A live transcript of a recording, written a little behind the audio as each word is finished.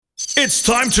It's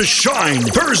time to shine.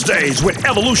 Thursdays with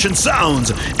Evolution Sounds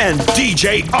and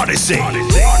DJ Odyssey.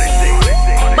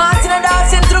 Martin and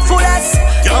dancing through fullest.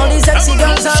 All these sexy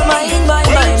girls are mine.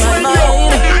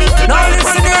 Now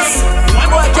listen this.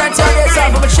 Boy, I can't tell this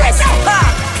off of my chest.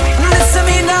 Listen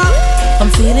me now. I'm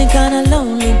feeling kinda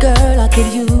lonely, girl. I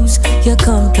could use your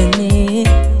company.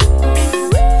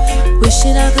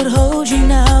 Wishing I could hold you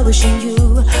now. Wishing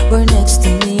you were next to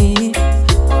me.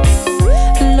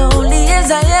 Lonely as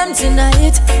I am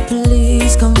tonight,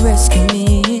 please come rescue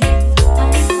me.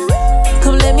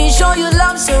 Come let me show you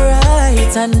love's so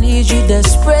right. I need you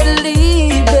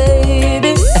desperately,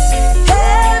 baby.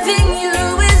 Having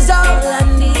you is all I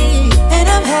need, and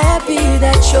I'm happy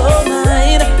that you're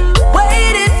mine.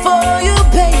 Waited for you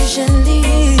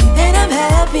patiently, and I'm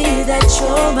happy that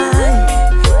you're mine.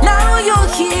 Now you're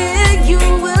here, you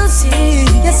will see.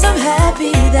 Yes, I'm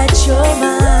happy that you're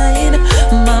mine.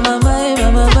 Mama, mine,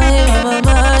 mama, mine, mama,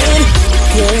 mine.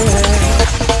 Yeah.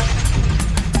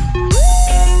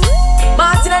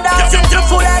 Martin and dancing to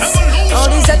fullest. All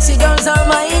these sexy girls are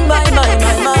mine, mine, mine,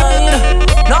 mine, mine.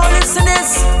 Now listen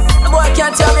this. The boy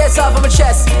can't tell this off of my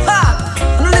chest.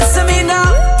 Listen me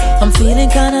now. I'm feeling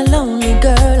kinda lonely,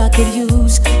 girl. I could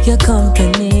use your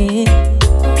company.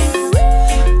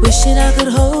 Wishing I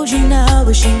could hold you now.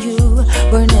 Wishing you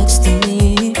were next to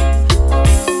me.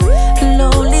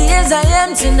 Lonely as I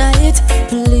am tonight,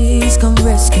 please come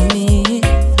rescue me.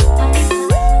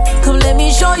 Come let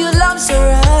me show you love's so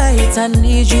right. I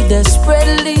need you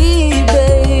desperately,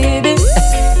 baby.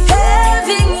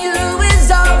 Having you is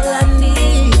all I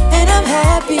need, and I'm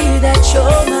happy that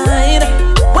you're mine.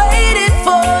 Waited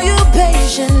for you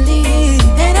patiently,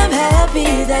 and I'm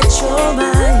happy that you're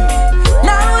mine.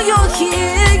 Now you're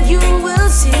here, you will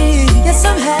see. Yes,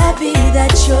 I'm happy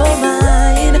that you're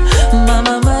mine.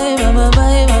 Mama, mine, mama,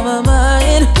 mine, mama,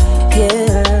 mine.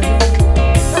 Yeah.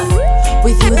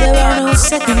 With you there are no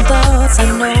second thoughts. I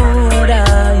know what I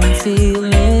am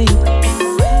feeling.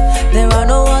 There are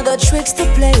no other tricks to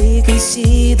play. You can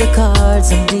see the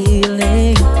cards I'm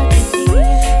dealing.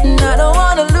 And I don't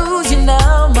wanna lose you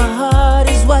now. My heart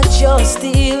is what you're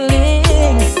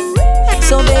stealing.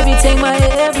 So baby, take my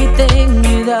everything.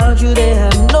 Without you they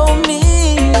have no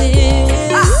meaning.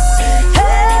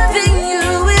 Having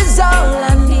you is all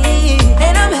I need,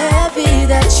 and I'm happy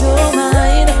that you're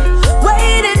mine.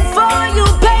 Waiting for you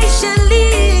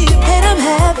patiently, and I'm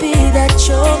happy that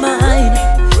you're mine.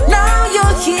 Now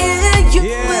you're here, you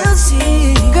will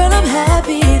see. Girl, I'm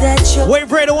happy that you're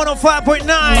Wave Radio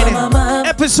 105.9,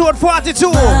 episode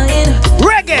 42,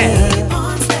 Reggae.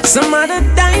 Some other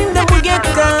time that we get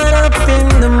caught up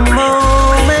in the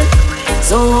moment.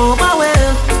 So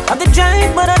overwhelmed of the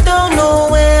drive, but I don't know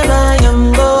where I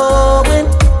am going.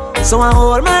 So I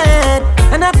hold my head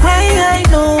and I pray I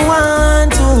don't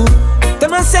want to. Tell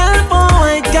myself, oh,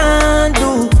 I can't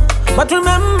do. But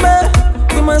remember,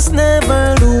 we must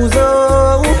never lose.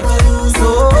 Oh,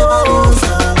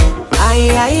 I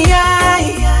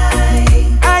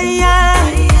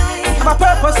have a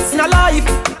purpose in our life.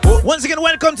 Once again,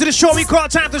 welcome to the show we call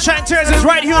Time to Shine Thursdays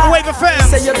right here on Wave FM.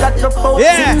 Say you got the power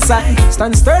inside.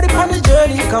 Stand sturdy on the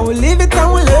journey. Can we live it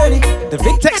and we learn it? The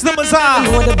Text numbers are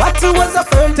the battle was a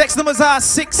firm. Text numbers are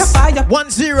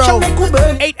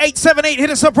 610-8878. Hit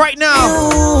us up right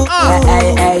now.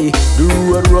 Hey, the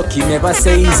road rocky never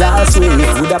says I'll swing.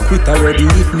 Would have quit already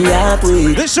if me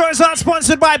halfway. This show is all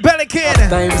sponsored by Belikin.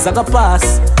 Times I got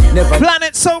pass. Never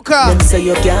Planet Soca. Them say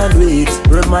you can't wait.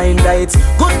 Reminder it's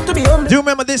good to be home. Do you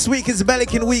remember this week is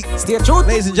Belikin week? Stay true.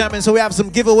 Ladies and gentlemen, so we have some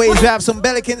giveaways. We have some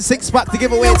Belikin 6-pack to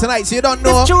give away tonight. So you don't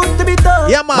know. Truth to be done.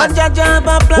 Yeah, man. What have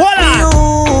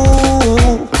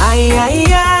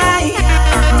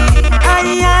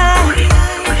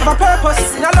a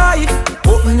purpose in your life.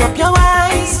 Open up your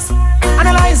eyes.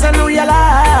 Analyze and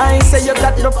realize. Say you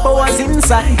got the powers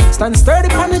inside. Stand sturdy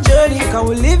on the journey. Can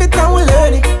we live it and we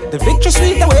learn it? The victory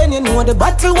sweet when you know the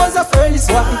battle was a furnace.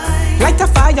 Why? Light a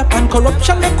fire and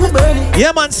corruption make we burn it.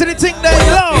 Yeah, man, see the thing there,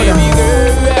 Lord. Baby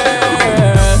girl,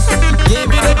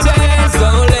 give it a chance,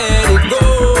 don't let it go.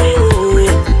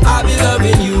 I'll be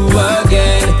loving you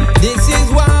again. This is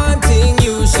one thing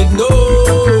you should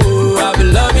know. I'll be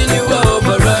loving you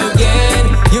over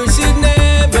again. You should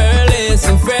never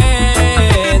listen,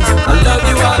 friends. I love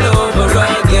you all over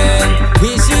again.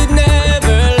 We should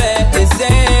never let this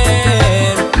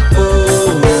end.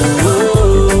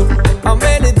 Oh, how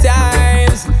many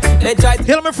times they tried to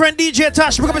Hello, my friend DJ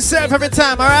Tosh. Pick up yourself every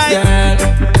time, alright? girl,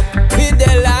 with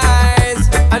their lies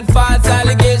and false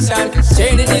allegations,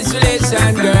 shading this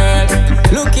relation, girl.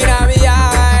 Looking at me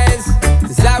eyes,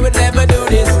 'cause I would never do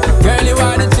this. Girl, you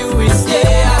are the truest,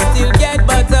 yeah. I still get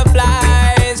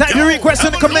butterflies. Type your request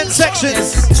in the comment section.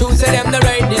 Choose them the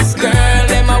right this girl,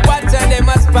 them a watch and them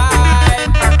a spy.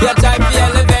 You try to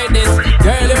elevate this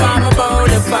girl, you want me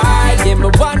bona fide. Give me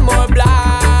one more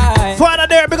blind. Father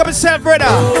there, big up yourself, brother.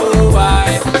 Oh,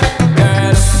 why,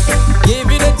 girl, give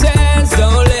it a chance,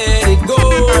 don't let it go.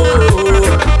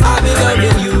 I'll be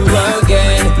loving you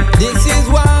again. This is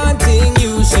one thing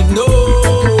you should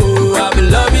know. I'll be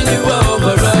loving you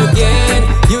over again.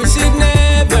 You should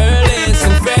never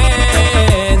listen,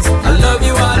 friends. I love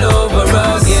you all over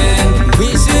again.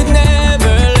 We should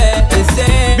never let this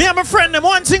end. Me and my friend, them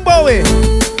one thing, Bowie.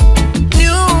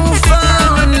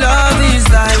 Newfound love is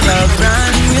like a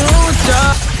brand new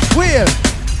job. Will.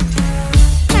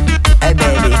 Hey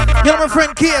baby, You know my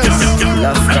friend Kills.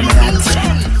 love coming at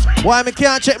you. Why me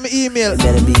can't check my email?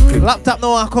 Better be prepared. Laptop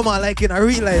now I come on like in a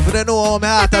real life, but I know how my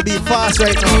heart a beat fast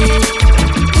right now.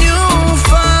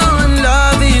 Newfound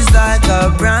love is like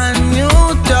a brand new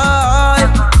toy.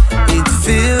 It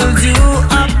fills you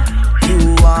up.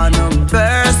 You wanna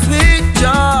burst with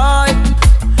joy.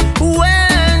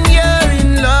 When you're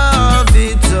in love,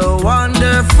 it's a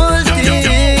wonderful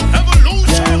thing.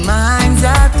 Your mind's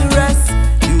at rest.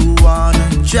 You wanna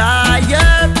try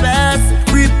your best.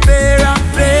 Prepare a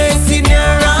place in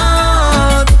your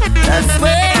heart. That's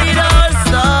where it all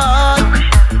starts.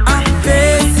 A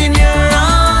place in your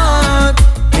heart.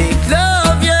 Make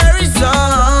love your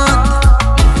resort.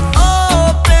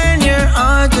 Open your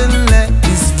heart and let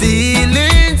these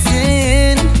feelings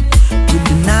in. To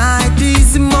deny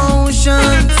these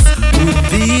emotions would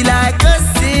be like a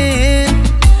sin.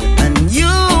 And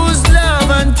use love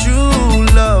and true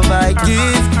love I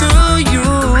give to you.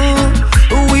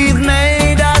 We've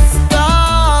made a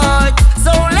start,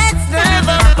 so let's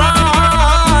never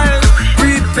part.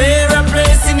 Prepare a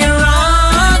place in your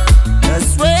heart.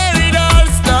 That's where it all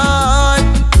starts.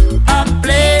 A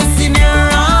place in your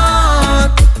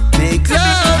heart. Make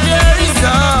love your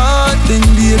resort. Then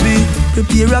baby,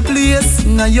 prepare a place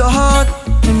in your heart.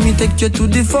 Let me take you to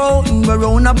the fountain where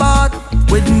round about.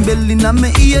 Wedding bell in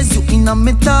my ears, you in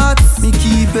my thoughts. Me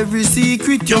keep every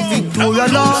secret, your Victoria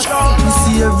lost. Me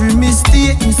see every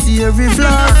mistake, me see every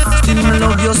flaw. Still me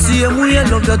love you same way,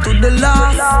 love you to the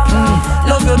last.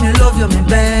 Love you, me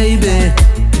baby.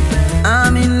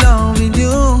 I'm in love with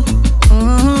you.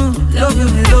 Love you,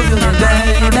 me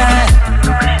baby.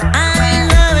 I'm in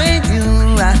love with you.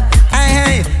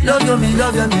 Hey, love you, me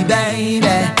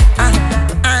baby.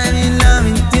 I'm in love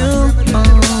with you.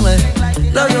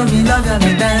 Love you, me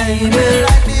baby.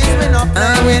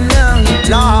 I'm in love with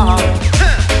you.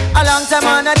 A long time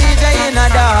on a DJ in a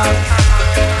dance.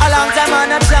 A long time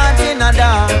on a chant in a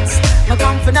dance. Me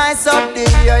come for nice up the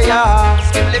area.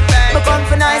 Me come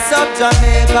for nice up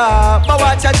Jamaica. But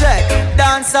watch a dread.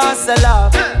 Dance off sell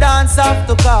off. Dance off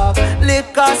to cough.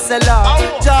 Liquor sell off.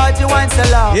 Georgie wine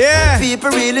sell off. Yeah.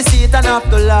 People really see it and have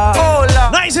to laugh. Oh,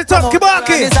 laugh. Nice and tough,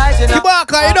 Kibaki.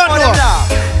 Kibaka, you don't know.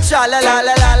 Cha la la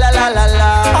la la la la la la.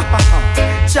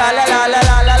 Cha la la la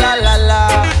la la la la la.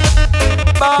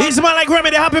 He's man like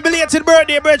Remedy, happy belated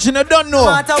birthday, Bridget, I don't know.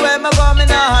 No matter where me go, me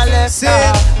nah left.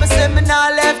 Me say me nah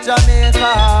left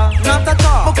Jamaica. Not at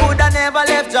all. Me coulda never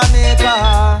left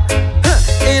Jamaica.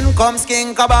 In comes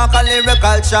King Kabaka,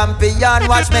 lyrical champion.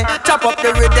 Watch me chop up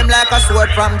the rhythm like a sword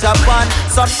from Japan.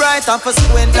 Sun bright and for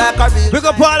squint like a real. Big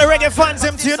up all the reggae fans,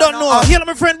 them you don't know. Hear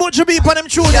my friend Butcher Beep on them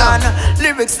tune.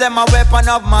 Lyrics them a weapon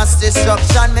of mass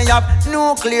destruction. Me have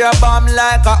nuclear bomb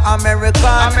like a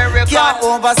American. Can't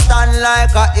overstand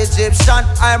like a Egyptian.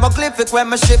 I'm a glyphic when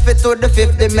me ship it to the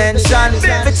fifth dimension.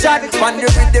 Me chat on the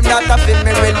rhythm that a feel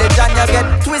me religion. You get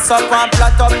twist up and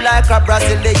flat up like a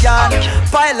Brazilian.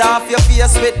 Pile off your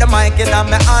face with the mic in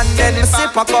my hand. Then me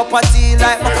sip a cup of tea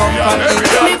like me come from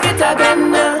England. Lift it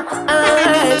again now.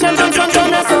 Champion from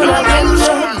China, so again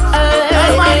now.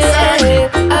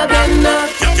 Again now.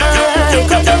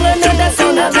 Cut down another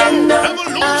sound again now.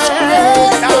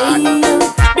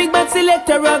 Big bad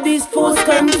selector of these fools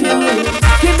confused.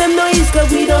 Give them noise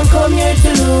cause we don't come here to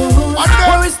lose.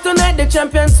 Boris tonight the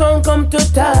champion song come to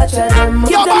touch them.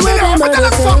 Give them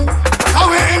rhythm. How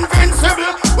we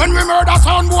invincible. When we murder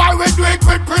sound boy, we do it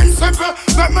with principle.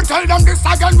 Let me tell them this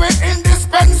again, we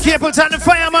indispensable. Capleton the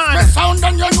fireman. The sound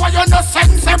and you know you're not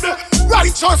sensible.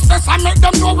 Righteousness I make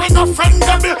them know we're not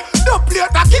friendable. The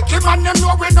plate that kick him and them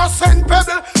know we're not send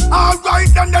pebble.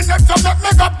 Alright then the next time let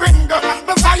me go bring the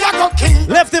fire go king.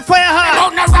 Left the fire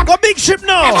high. Go big ship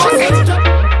now.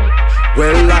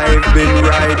 Well, I've been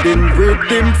riding with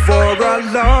him for a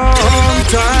long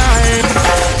time.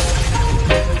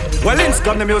 Well, it's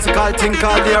got the musical thing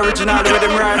called the original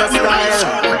rhythm rider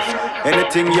style.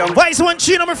 Anything young. Why is one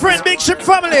tune on my friend Big Ship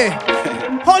family?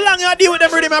 How long you deal with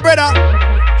them rhythm, my brother?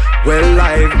 Well,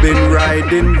 I've been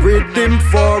riding rhythm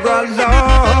for a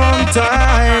long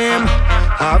time.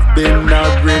 I've been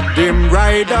a rhythm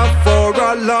rider for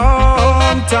a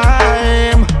long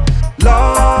time.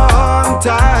 Long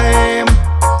time.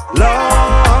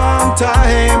 Long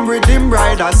time. Rhythm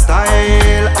rider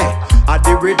style. I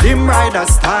the rhythm rider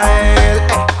style.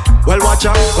 Well, watch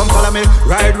out, come follow me.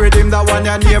 Ride rhythm, that one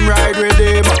your name, ride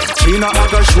rhythm. She not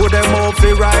gonna show them how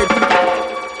to ride.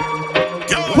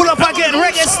 Pull up again,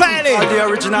 reggae styling. The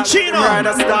original Chino.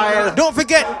 rider style. Don't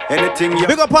forget, anything you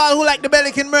big up all who like the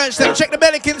Belikin merch. Then check the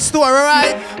Belikin store,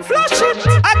 alright? flash it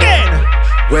Again.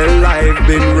 Well, I've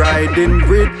been riding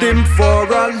rhythm for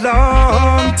a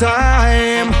long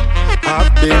time.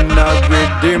 I've been a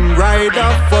rhythm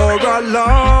rider for a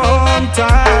long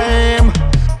time.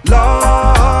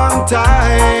 Long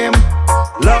time.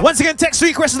 Once again, text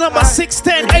request number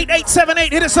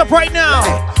 610-8878. Hit us up right now.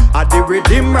 I the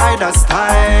rhythm rider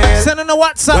style. Send on a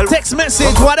WhatsApp, text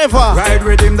message, whatever. Ride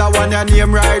rhythm, that one your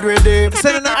name, ride rhythm.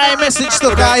 Send on an iMessage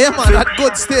to guy, yeah man, that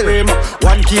good still.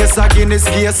 One case of Guinness,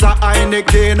 case of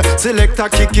Heineken. Select a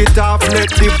kick it off, let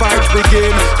the vibes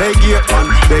begin. Hey, yeah,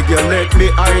 man, beg you let me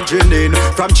hygiene in.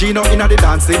 From Chino inna the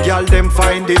dance, the girl them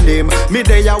find the name. Me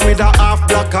there with a half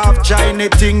black, half China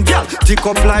thing. Girl, tick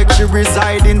up like she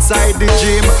reside inside the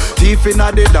gym. Thief inna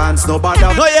the dance, nobody.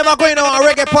 No, you ever going to a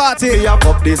reggae party? Me a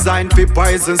cup design for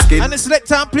poison skin. And the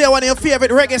select and play one of your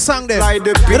favorite reggae songs there.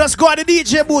 You just go at the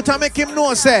DJ booth and make him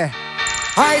know, say.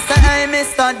 I say, hey,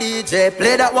 Mr. DJ,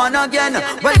 play that one again.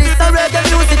 Well, this a reggae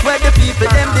music where the people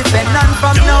them defend. And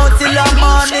from now till the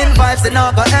morning, vibes in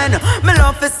go end. Me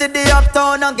love to see the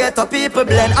uptown and get a people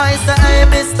blend. I say, hey,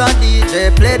 Mr.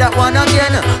 DJ, play that one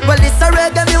again. Well, this a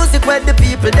reggae music where the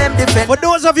people them defend. For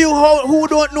those of you who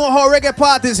don't know how reggae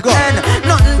parties go,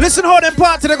 listen how them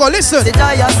parties they go, listen. The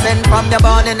giant sent from your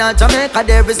born in Jamaica,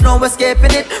 there is no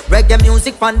escaping it. Reggae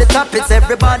music on the top, it's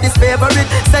everybody's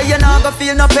favorite. Say you're not gonna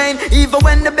feel no pain, even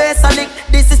when the bass a lick.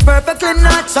 This is perfectly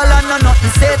natural and no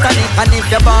nothing satanic. And if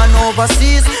you're born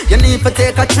overseas, you need to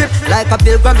take a trip like a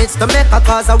pilgrimage to Mecca,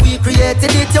 cause we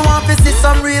created it. You want to see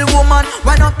some real woman,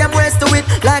 wind up them ways to it.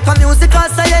 Like a musical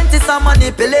scientist and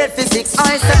manipulate physics.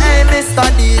 I say, hey, Mr.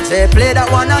 DJ, play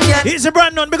that one again. He's a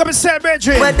brand new, big up a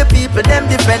celebration. Where the people them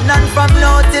defend. And from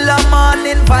now till the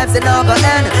morning, vibes in go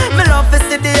end. Me love to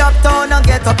see the uptown and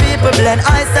get a people blend.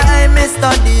 I say, hey,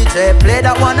 Mr. DJ, play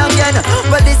that one again.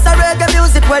 Well, this a reggae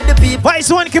music where the people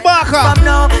Vice One Kibaka. From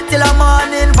now till the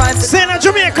morning, vibes Sena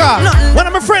Jamaica. One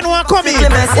of my friends want to come in.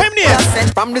 When near?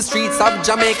 From the streets of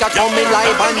Jamaica, coming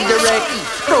live and direct.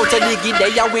 Pro to the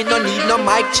day, we no need no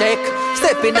mic check.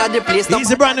 Stepping at the place.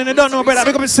 He's a brand and I don't know, brother.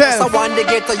 Pick up yourself. So one they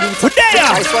get to you.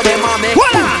 There. For them,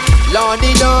 Voila.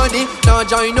 Lordy, Lordy, now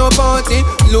join no party.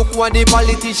 Look what the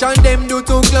politician them do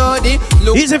to Claudy.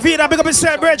 Look. He's a feeder, big up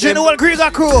himself, brethren, the whole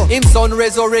Grieger crew. Him son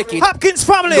resurrected. Hopkins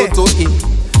family. Look to him.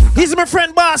 He's my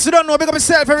friend boss, you don't know, big up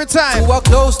himself every time. Who are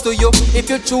close to you, if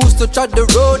you choose to tread the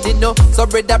road, you know. So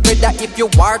brother, if you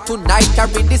are tonight,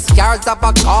 carry the scars of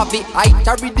a coffee. I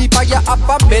carry the fire of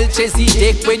a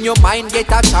Melchizedek. When your mind get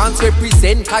a chance,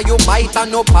 represent, cause you might have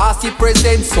no past, you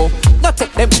present. So, not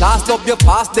take them class, love your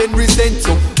past, then resent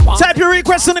you. Type your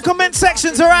requests in the comment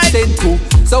sections, alright?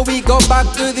 So we go back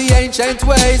to the ancient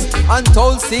ways,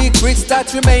 untold secrets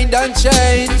that remained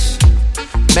unchanged.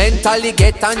 Mentally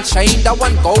get unchained, I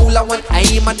want goal, I want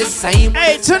aim at the same.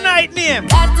 Hey, tonight, name.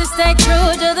 Got to stay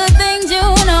true to the things you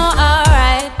know are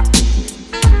right.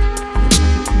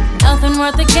 Nothing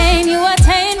worth the gain you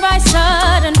attain by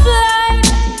sudden flight.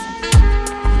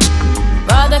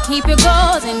 Rather keep your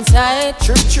goals in sight.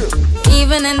 True.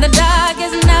 Even in the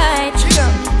darkest night.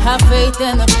 Have faith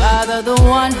in the Father, the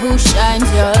one who shines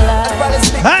your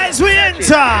light. As we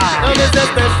enter. Now there's a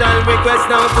special request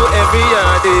now to every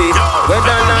yardie.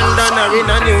 Whether London or in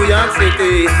a New York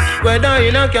City, whether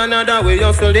in a Canada where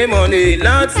you sell the money.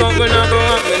 Lord, something a go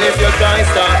happen if you try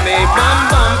stop me. Bam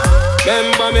bam.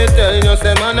 Remember me tell you,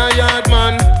 say man a yard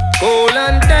man. Cool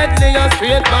and deadly, a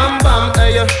straight bam bam.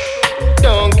 Hey,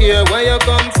 don't care where you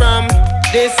come from.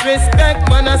 Disrespect,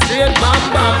 man, a straight bam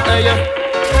bam. Hey,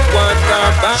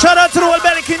 shout out to the whole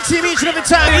Belikin team each and every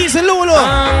time. He's a Lulu.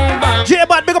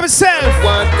 J-Bad, big up himself.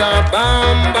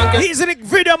 He's a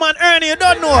video man, Ernie, you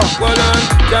don't know. Well on,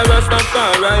 the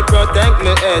Rastafari protect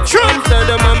me head. True. Instead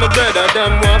of my brother,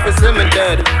 them want to see me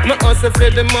dead. Me hustle for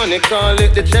the money, call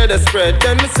it the cheddar spread.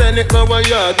 Then me send it to a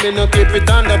yard, me no keep it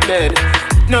on the bed.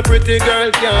 No pretty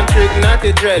girl can't trick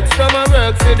naughty dreads. From a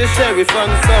work for the sheriff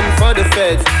and some for the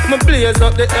feds. Me blaze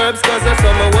up the herbs cause I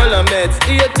saw my wall of meds.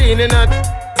 18 in a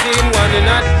team, one in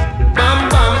a bam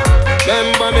bam.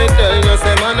 Remember me tell you,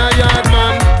 say man a yard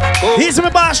man. He's my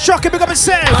boss, Chucky, big up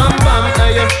himself.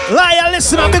 Liar,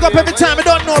 listen, I big up every time. I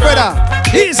don't know, brother.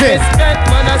 Easy. Respect,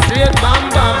 man, a straight bam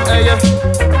bam, hey.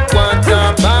 What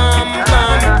a bam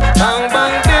bam, bang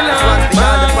bang Dylan,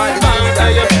 bam bam,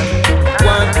 hey.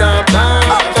 What a bam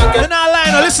bang. You're not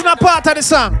lying, listen to part of the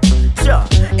song. Sure.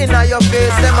 Inna your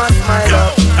face, them a smile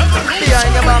up.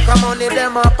 Behind your back, money,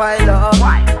 them a pile up.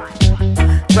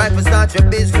 Try to start your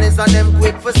business and them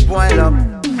quick for spoil up.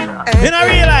 In a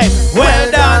real life,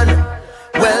 well done.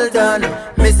 Well done,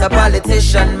 Mr.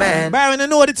 Politician Man. Byron, you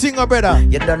know the thing, oh, brother.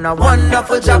 You done a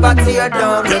wonderful job at tear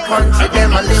down the country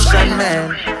demolition,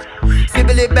 man.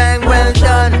 Fibbly bang, well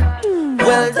done.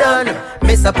 Well done,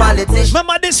 Mr. Politician.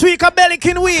 Remember this week, a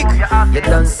Belikin week. You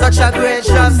done such a great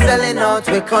job selling out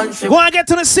the country. Go and get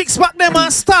to the 6-pack them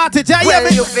and start it, yeah, well, yeah.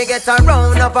 You forget a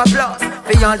round of applause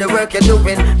for all the work you're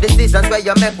doing. Decisions where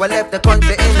you make will left the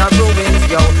country in a ruins,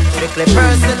 yo. Strictly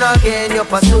personal gain you're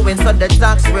pursuing, so the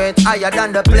tax rate higher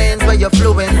than the planes where you're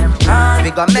fluing.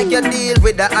 We gonna make you deal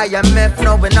with the IMF,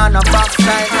 knowing on a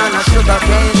backside and a sugar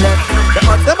cane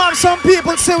left. Them have some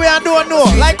people say we don't know,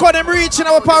 like how them reaching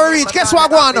our power reach. Guess what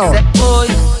I want now? Boy,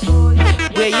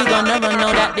 where you gonna run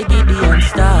now that the Gideon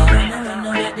star?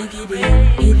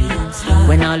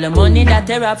 When all the money that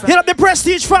they have, hit up the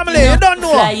Prestige family, you don't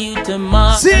know. Fly you to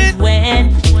Mars. See?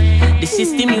 When the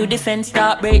system you defend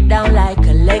start break down like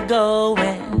a Lego.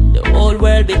 When the whole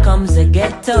world becomes a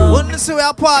ghetto. When you see we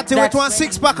a party with 1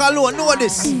 6-pack alone, know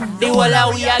this. The whole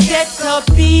of we are ghetto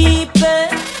people.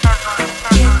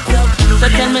 So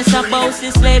tell me some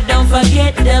bossy slave, don't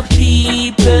forget the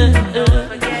people.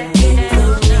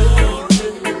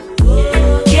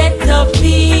 Get the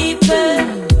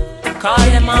people. Call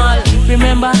them all.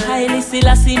 Remember Haile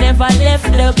Selassie never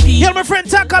left the people. Yeah, my friend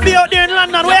Taka be out there in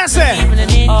London, where you say?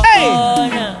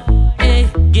 Hey,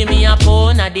 give me a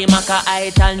corner, the maca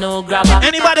ital no grabber.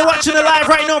 Anybody watching the live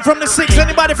right now from the 6?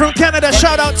 Anybody from Canada,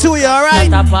 shout out to you, alright?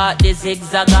 Shut apart the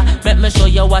zigzagger. Let me show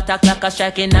you what a clock a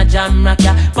strike in a jam rack.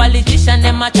 Politician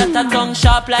them a chat a tongue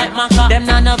sharp like maca. Them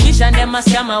not no vision, them a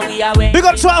scammer, we are way. Big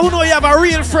up to all who know you have a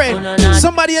real friend.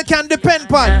 Somebody you can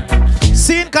depend on.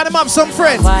 Seeing can them have some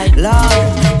friends.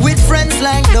 Love, with friends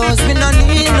like those, we don't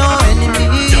need no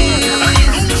enemies.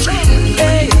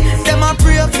 Hey, them a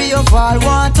pray for your fall,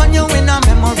 want on you in a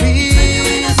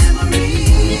memories.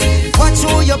 Watch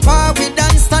who you par with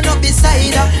and stand up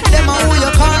beside her. Them a who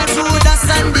you call through that's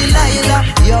and Delilah.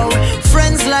 Yo,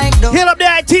 friends like those. Heal up the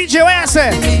ITJ, where you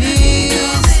say?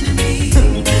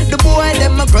 The boy,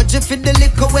 them a grudge you for the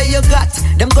liquor where you got.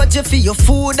 Them grudge you for your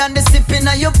food and the sipping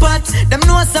of your pot. Them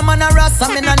know some man a ras,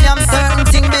 I'm in a damn certain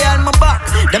thing behind my back.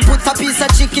 Them put a piece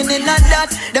of chicken in and that.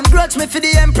 Them grudge me for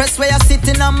the empress where you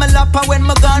sitting on my lap. And when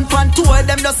my gone pan tour,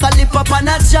 them just a lip up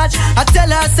and a chat. I tell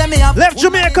her, say me have left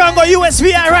Jamaica and go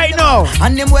USVI right now.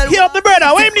 And them well, heal up the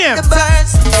brother, wait me.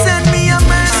 Send me a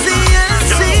mercy and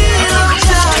see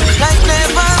like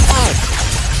never.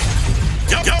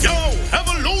 Yo,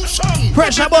 evolution.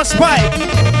 Pressure bus pipe.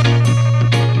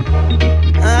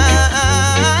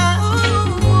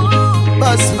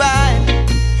 Bus pipe.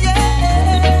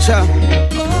 Yeah.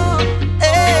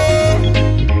 Hey.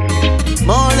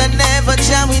 More than ever,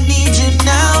 child, we need you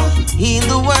now. Heal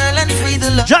the world and free the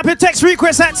love. Drop your text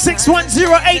request at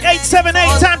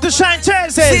 610-8878. Time to shine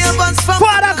Thursdays.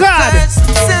 Father God.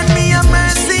 Send me a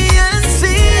mercy and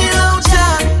seal out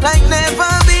like never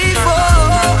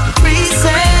before.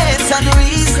 Reset and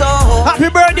restore. Happy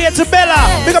birthday to Bella.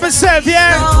 Pick up yourself,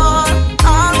 yeah?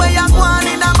 All way I'm one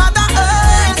in a mother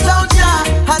earth, out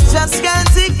I just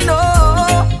can't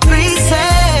ignore.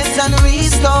 Reset and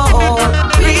restore.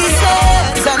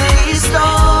 Reset and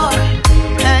restore.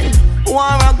 Hey,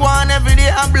 war a go on every day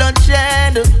a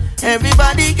bloodshed.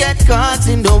 Everybody get caught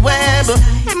in the web.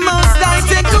 Most I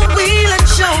take a wheel and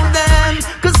show them.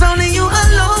 Cause only you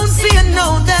alone see and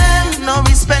know them. No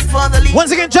respect for the leader.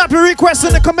 Once again, drop your request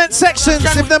in the comment sections.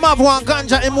 If them have one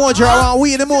ganja emoji or one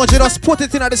weed emoji, just put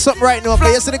it in at the something right now.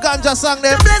 Okay, you see the ganja song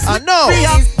there? I know.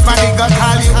 Man, got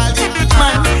call you.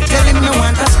 Man, tell him you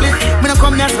want a split. Me no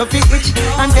come here to fi itch.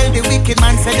 And tell the wicked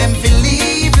man say them fi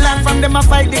leave land. From them I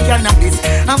fight the cannabis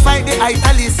and fight the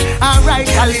italics. Alright,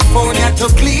 California to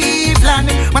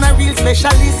Cleveland. Man a real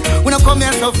specialist. We no come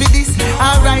here to fi this.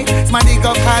 Alright, man,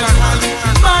 got call you.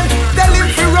 Man, tell him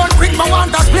fi run quick. Me want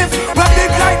a split. But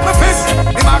big like my fist.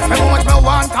 Him ask me how much me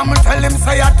want. And me tell him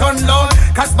say I turn low.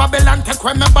 Cause Babylon take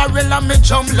when me barrel and me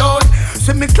jump load.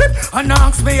 See me clip and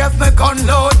ask me if me gun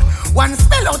load. One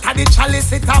spell out of the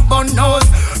chalice, it a bun nose.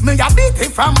 Me a beat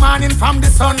it from morning, from the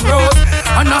sun rose.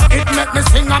 And now it make me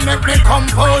sing and make me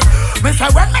compose. Me say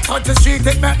when me touch the street,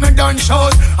 it make me done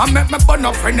shows. And make me burn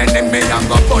up friend and then me and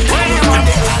go burn.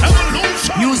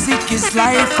 Music is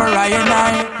life for I and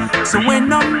I. So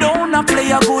when I'm down, I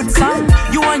play a good song.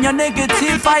 You and your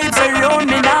negative vibes around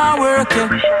me now working.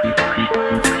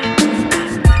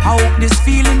 I hope this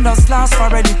feeling does last for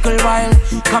a little while.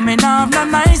 Coming off a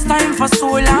nice time for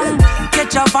so long.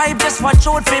 Catch a vibe, just watch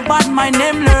out for bad mind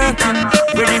them lurking.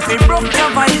 Ready for broke your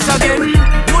vibes again.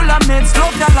 Pull a meds,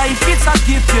 love your life, it's a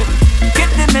gift, yeah. Get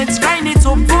the meds, grind it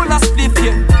up, pull a split,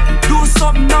 yeah. Do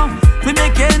something now, we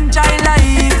make enjoy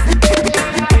life.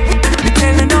 We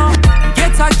tell you now,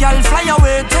 get a girl, fly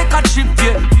away, take a trip,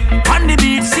 yeah. On the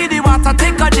beach, see the water,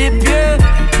 take a dip, yeah.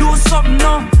 Do something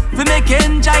now, we make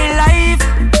enjoy life.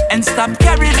 And stop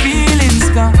carrying feelings,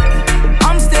 cause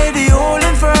I'm steady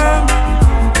holding firm.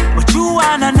 But you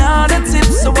want another tip,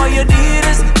 so what you did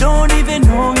is don't even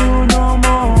know you no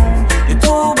more. You're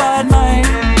too bad, mind.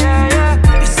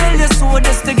 You sell your soul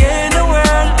just to gain the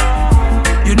world.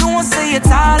 You don't say it's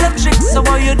all a trick, so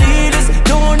what you did is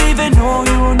don't even know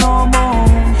you no more.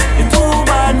 You're too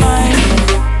bad, mind.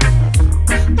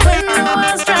 When I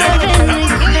was driving me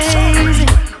crazy,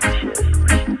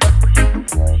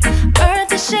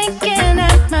 earth is shaking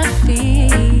at my feet.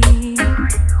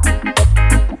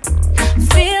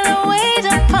 Feel a weight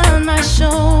upon my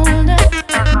shoulder.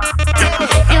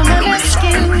 You're my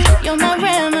rescue, you're my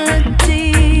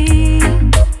remedy.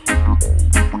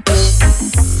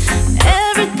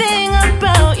 Everything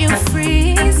about you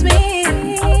frees me.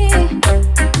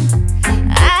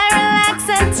 I relax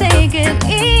and take it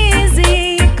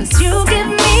easy, 'cause you give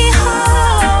me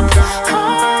hope,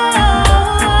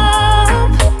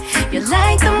 hope. You're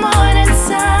like the morning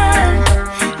sun,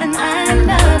 and I'm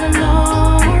not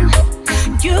alone.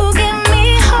 You give me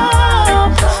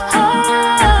hope,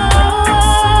 hope.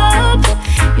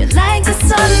 You're like the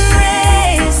sun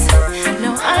rays. No,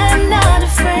 I'm not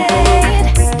afraid,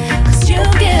 'cause you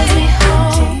give me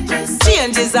hope.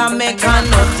 Changes I make and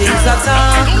nothing's at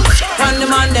all. When the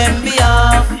man them be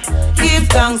off, give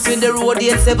thanks with the road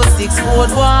 876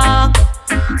 boardwalk.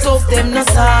 Tough them no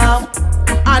soft.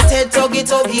 I tell tuggy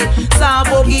tuggy, soft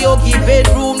buggy huggy,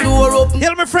 bedroom door open.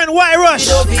 Hail my friend Y Rush,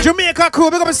 Jamaica crew,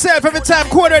 big up yourself every time,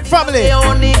 quartered family. They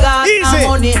only got Easy.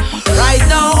 money. Right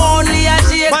now only a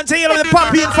shake. Man, say you love the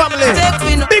Papi and family.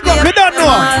 Big up, you don't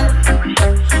know.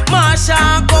 Marsha,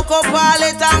 Coco,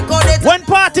 Palet and Codet. One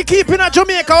party keeping at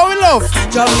Jamaica, how we love.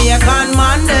 Jamaican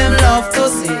man, them love to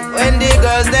see when the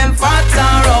girls them fat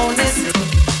around this.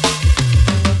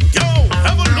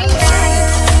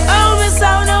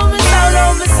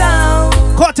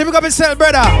 Corty, big up yourself,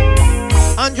 brother.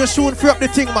 And just soon free up the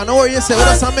thing, man. Or you say, we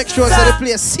just make sure that the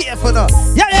place safe enough.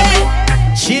 Yeah,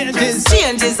 yeah.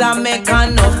 Changes I make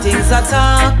and nothing's at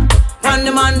all. When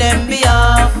the man them be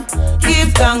off,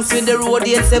 give thanks with the road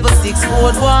 876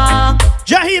 boardwalk.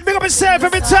 Jahid, big up yourself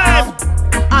every time.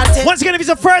 Once again, if it's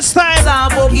the first time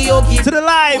to the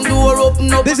live,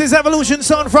 this is Evolution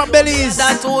Sound from Belize.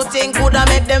 That two thing could have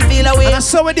made them feel away. And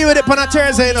that's how we deal with it on a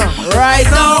Thursday, you know. Right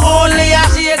now, only a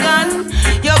shaken.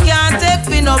 You can't take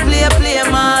me no play,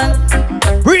 man.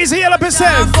 Breezy, yell up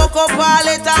yourself. Fuck up all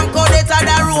it and cut it on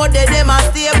the road, they must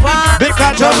stay on.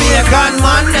 Because Jamaican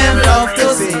man, them love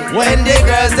to see when the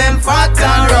girls them fat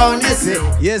and round, you see.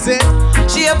 Yes, it.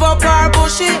 Shape up her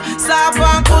bushy, soft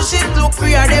and push it, look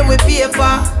clear them with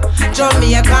paper.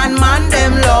 Jamaican man,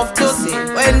 them love to see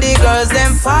when the girls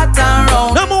them fat and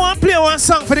round. Number one, play one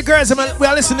song for the girls. We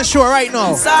are listening to the show right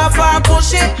now. Soft and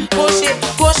push it, push it,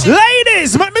 push it.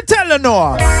 Ladies, let me tell you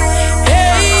now.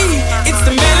 Hey, it's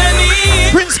the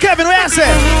melody. Prince Kevin, what you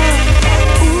say?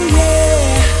 Ooh,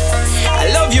 yeah. I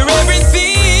love your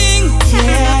everything.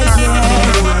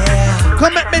 Yeah.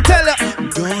 Come let me tell you.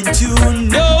 Don't you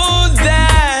know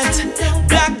that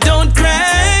black don't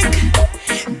crack?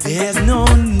 There's no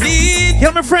need.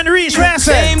 Hear my friend Reach, what you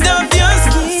say? Ashamed of your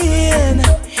skin.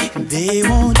 They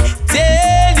won't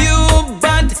tell you,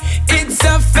 but it's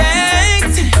a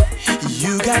fact.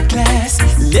 You got class,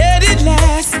 let it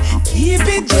last. Keep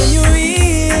it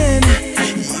genuine.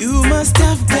 You must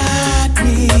have got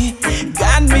me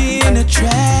in a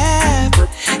trap.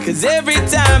 'Cause every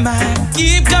time I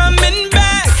keep coming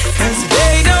back, 'cause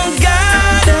they don't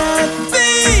got a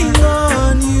thing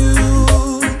on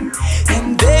you,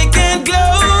 and they can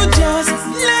glow just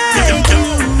like you do.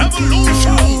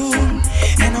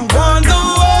 And I want the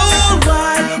whole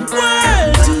wide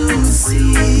world to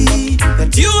see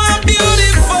that you are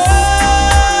beautiful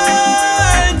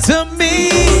to me.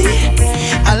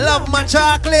 I love my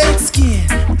chocolate skin.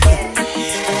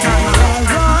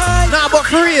 Alright.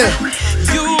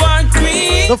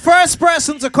 The first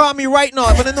person to call me right now,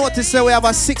 I'm gonna notice that we have a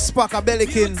 6-pack of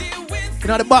Belikin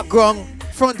in the background,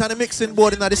 front and the mixing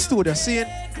board in the studio. See it?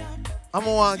 I'm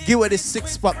gonna give her this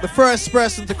 6-pack. The first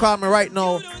person to call me right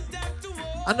now,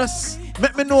 and just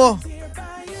let me know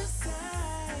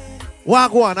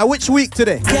Wagwan, which week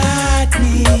today?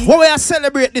 What we are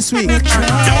celebrate this week?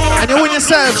 And you win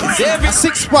yourself a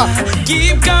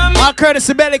 6-pack. All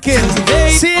courtesy Belikin.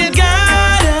 See it?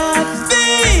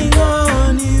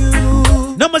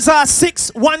 Numbers are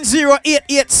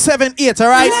 6108878,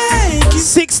 alright?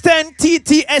 610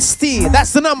 TTST.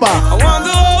 That's the number. I want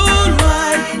the whole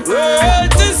wide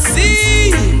world to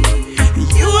see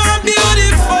you are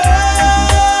beautiful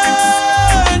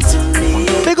to me.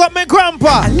 Big up my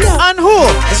grandpa. And who?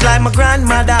 It's like my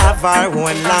grandmother have her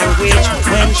own language.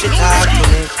 When she talk to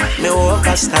me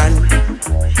understand.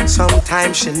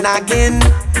 Sometimes she nagging,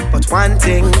 but one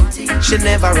thing, she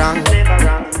never wrong.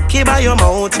 Keep by your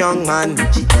mouth, young man.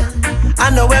 I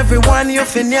know everyone you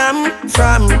fin yam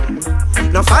from.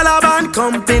 No follow band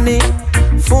company.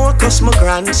 Focus, my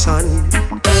grandson.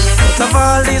 Out of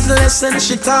all these lessons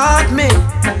she taught me,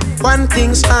 one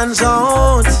thing stands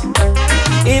out.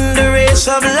 In the race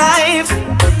of life,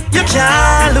 you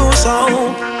can't lose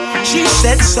hope. She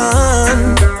said,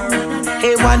 son,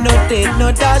 hey, one no dead,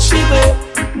 no dash,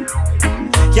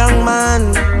 young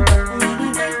man,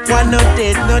 one no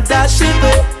dead, no dash.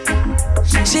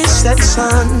 She said,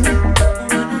 son,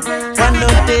 one no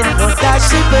dead, no dash.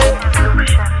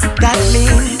 That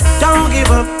means don't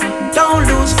give up, don't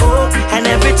lose hope, and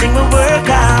everything will work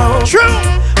out. True.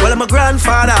 Well, my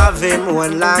grandfather have him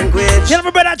one language. Tell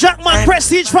my brother Jackman,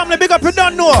 Prestige family, big up, you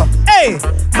don't know. Hey!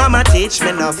 Mama teach me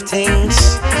enough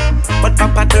things, but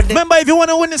Papa today. Remember, if you want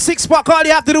to win the 6-pack, all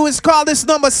you have to do is call this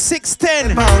number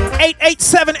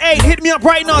 610-8878. Hit me up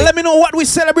right now. Let me know what we're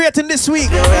celebrating this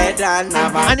week.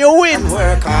 And you win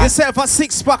yourself a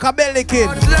 6-pack of Belikin.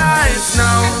 Life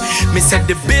now, me said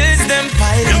the bills them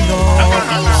piling up.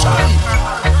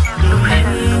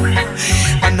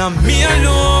 And I'm me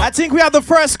alone. I think we have the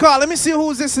first call. Let me see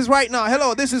who this is right now.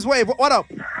 Hello, this is Wave. What up?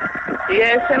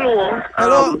 Yes, hello.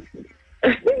 Hello.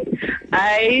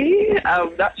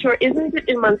 I'm not sure. Isn't it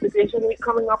Emancipation Week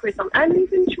coming up or something? I'm not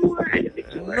even sure.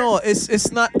 No,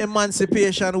 it's not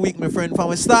Emancipation Week, my friend. From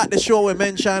we start the show, we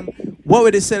mention what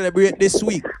we celebrate this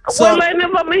week. So, well, I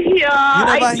never be here.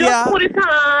 I just put it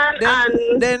on.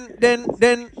 Then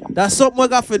that's something we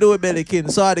got to do with Belikin.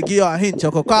 So I had to give you a hint.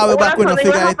 You can call me back when I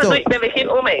figure it out. Belikin,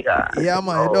 oh my God. Yeah,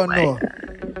 man, I don't know.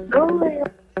 Oh my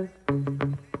God.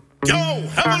 Yo,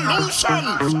 Evolution!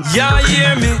 Yeah,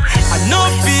 hear me. I know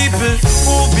people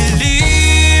who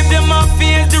believe them I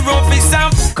feel the roughest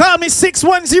and call me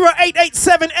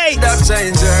 610-8878. that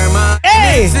change your mind.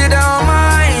 Hey! Sit down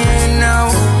mine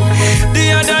now.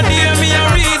 The other day me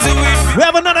a reason with. We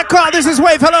have another call. This is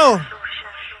Wave. Hello.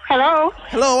 Hello.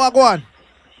 Hello, Wagwan.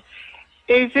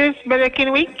 Is this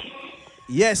Belikin Week?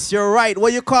 Yes, you're right.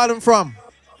 Where you calling from?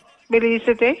 Belize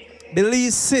City.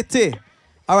 Belize City.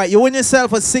 All right, you win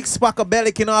yourself a 6-pack of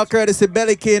Belikin, all courtesy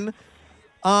Belikin.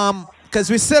 Because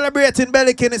we're celebrating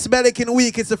Belikin. It's Belikin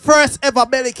Week. It's the first ever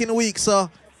Belikin Week. So,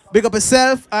 big up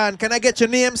yourself. And can I get your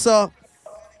name? So,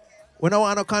 we don't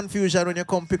want no confusion when you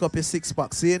come pick up your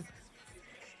 6-pack. See it?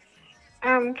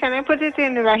 Can I put it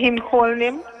in Rahim Cole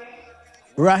name?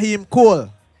 Rahim Cole.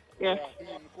 Yes.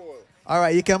 All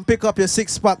right, you can pick up your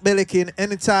 6-pack Belikin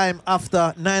anytime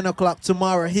after 9 o'clock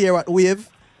tomorrow here at Wave.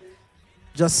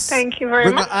 Just thank you very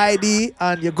bring much. an ID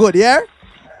and you're good, yeah?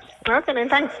 Okay, then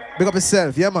thanks. Big up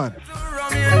yourself, yeah, man.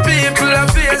 People are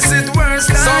face it worse.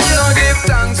 Some no give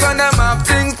thanks when them have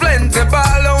things plenty. Ball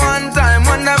at one time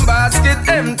when them basket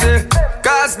empty.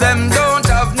 Cause them don't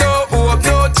have no hope,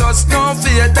 no trust, no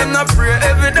faith. Them not pray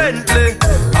evidently.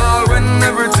 All when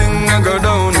everything I go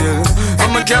downhill.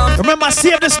 Remember,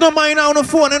 save this number in on the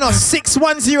phone, you know,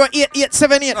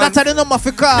 610-8878. That's the number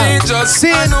for call.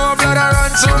 See it?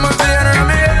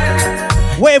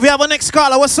 Wave, we have a next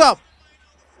caller. What's up?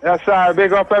 Yes, sir.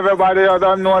 Big up everybody. I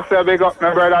don't know, sir. Big up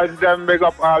my brothers. Them big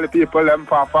up all the people. Them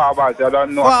from Farbers. I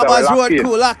don't know, Farbers sir. Road,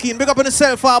 cool. Lock in. Big up on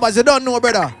yourself, Farbers. You don't know,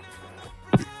 brother.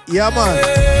 Yeah, man.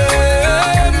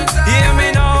 Hear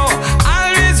me now.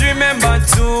 Always remember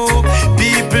to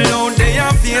people out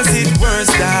there face it worse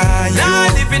than you.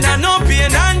 Not living on no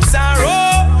pain and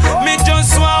sorrow. Me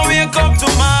just want wake up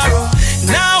tomorrow.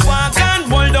 Now I can't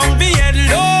hold down be head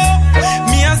low.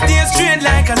 Me a stay straight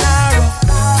like an arrow.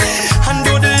 And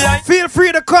do the life. Feel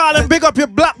free to call and big up your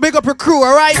block, big up your crew,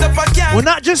 alright? We're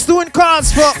not just doing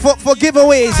calls for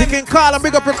giveaways. You can call and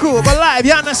big up your crew. But live,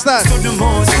 you understand? To the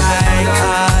most high.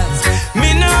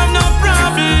 Me no have no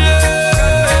problem.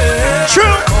 True. Oh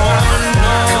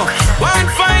no. One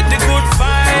fight the good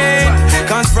fight.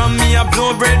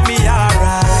 no bread, me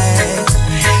alright.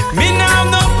 Me now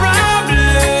no problem.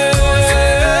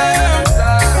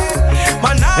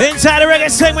 Inside the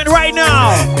reggae segment right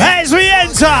now, as we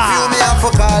enter. Me have to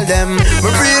call them,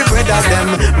 my real brother them,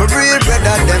 my real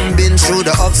brother them. Been through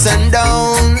the ups and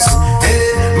downs.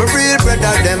 Hey, my real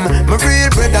brother them, my real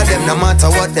brother them. No matter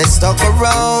what they stuck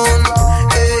around.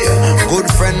 Hey, good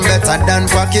friend better than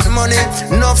pocket money.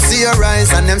 Enough see your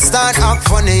eyes and them start act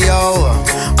funny, yo.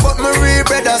 But my real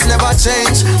brothers never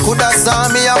change. Coulda saw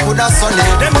me, I coulda sunny.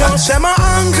 Them don't say I'm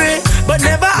hungry, but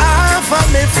never offer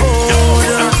me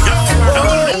food.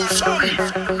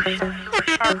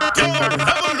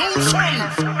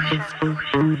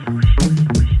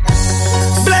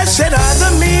 Blessed are the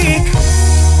meek,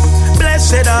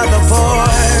 blessed are the poor,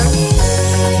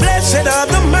 blessed are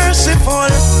the merciful.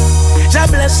 Jah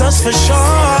bless us for sure.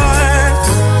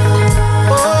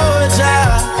 Oh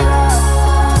Jah,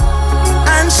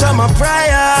 answer my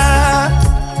prayer.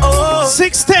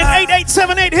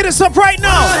 610-8878, hit us up right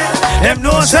now. Them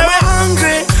know say I'm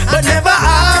hungry, but never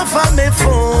offer me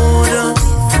food.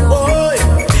 Oh,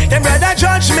 them rather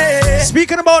judge me.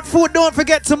 Speaking about food, don't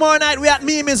forget tomorrow night we at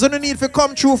Mimi's and you need to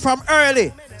come through from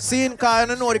early. Seeing car,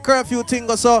 you know the curfew thing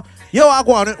or so. Yo,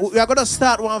 we are gonna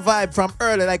start one vibe from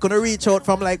early, like gonna reach out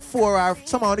from like 4 or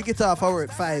somehow to get off our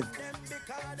work 5.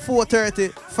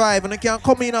 4:30, 5, and you can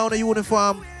come in on a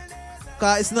uniform.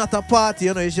 Cause it's not a party,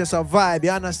 you know, it's just a vibe. You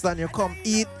understand? You come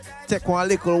eat, take one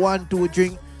little 1-2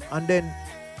 drink, and then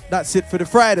that's it for the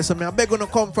Friday. So I beg you to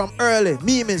come from early.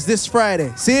 Mimi's this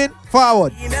Friday. See it?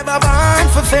 Forward. You never born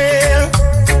for fail.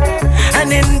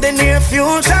 And in the near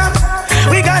future,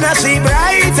 we gonna see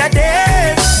brighter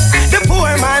days. The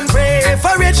poor man pray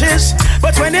for riches,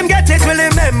 but when him get it, will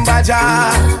remember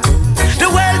Jah. The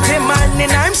wealthy man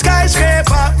in I'm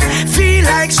skyscraper feel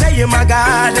like say my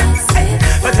God.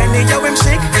 But when they go him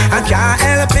sick, I can't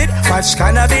help it. What's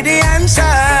gonna be the answer?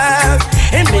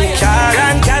 In big car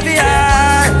and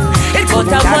caviar.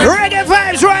 Reggae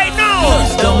vibes right now.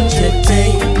 Don't you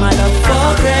take my love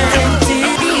for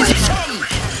granted.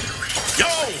 Yo,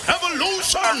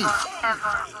 evolution.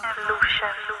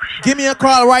 Give me a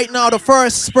call right now. The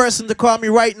first person to call me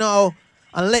right now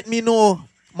and let me know.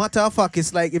 Matter of fact,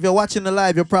 it's like if you're watching the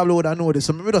live, you probably would have known this.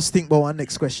 So maybe just think about one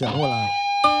next question. Hold on.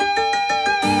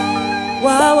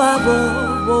 Whoa, whoa,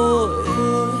 whoa,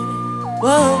 whoa,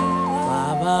 whoa,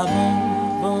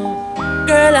 whoa.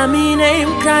 Girl, I mean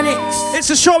name Chronics. It's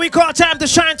a show we call Time to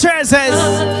Shine Thursdays.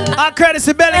 Our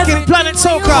courtesy Belikin, Planet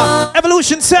Soca,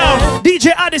 Evolution Sound,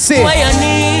 DJ Odyssey. What you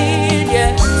need,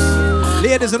 yes.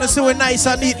 Ladies, when you see we nice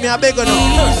and neat, me I beg you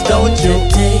now. Don't you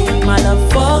take my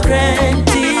love for granted.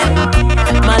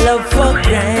 My love for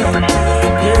granted,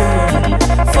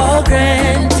 girl. For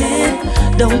granted.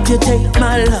 Don't you take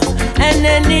my love. And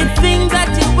anything that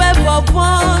you ever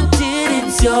wanted,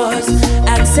 it's yours.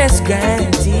 Access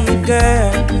granted,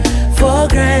 girl. For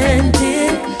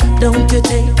granted. Don't you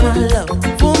take my love.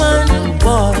 Woman,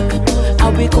 boy.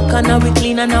 How we cook and how we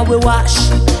clean and how we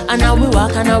wash. And how we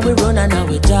walk and how we run and how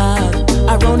we jog.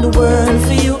 Around the world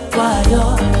for you, why you?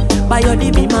 Buy your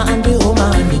the beamer and the home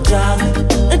and the jog.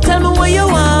 And tell me what you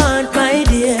want, my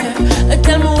dear. And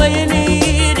tell me what you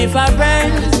need if I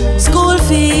rent. School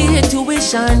fee,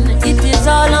 tuition, it is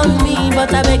all on me.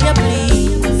 But I beg you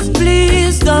please,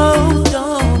 please don't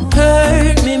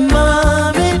hurt me,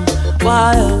 mommy.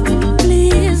 Why?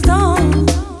 Please don't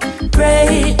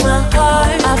break my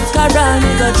heart. After all,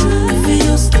 nigga, true for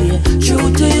you, stay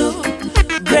true to you.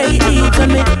 Great deeds I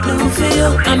make do for you.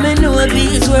 I may know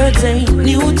these words ain't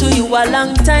new to you. A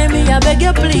long time, me I beg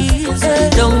you please.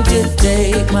 Don't you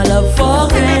take my love for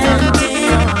granted.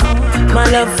 My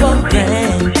love for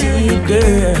granted,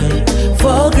 girl.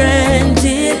 For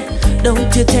granted.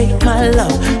 Don't you take my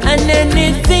love. And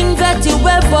anything that you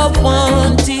ever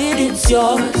wanted, it's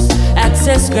yours.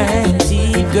 Access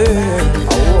granted, girl.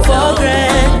 For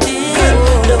granted.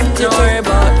 Don't you worry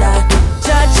about that.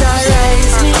 Jah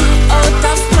rise me out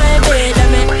of my bed. I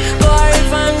mean, go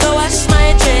river and go wash my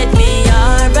dread. Me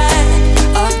alright,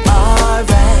 alright.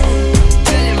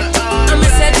 I'ma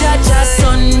say Jah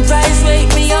sunrise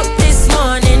wake me up this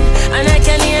morning, and I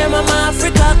can hear Mama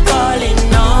Africa calling.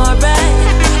 Alright,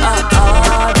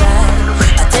 alright.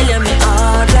 I tell you me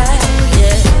alright,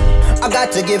 yeah. I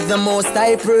got to give the most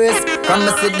high praise. From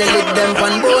me see the lid them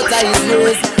on both eyes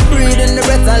raised. Breathing the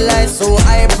breath of life, so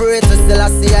I pray to still I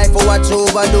see I for watch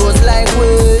over those like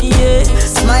we. Yeah.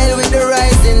 Smile with the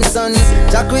rising sun.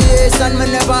 The creation me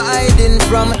never hiding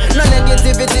from. No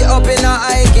negativity up in our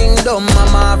kingdom.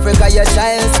 Mama Africa, your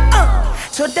child.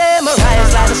 Today my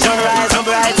rise like the sunrise, I'm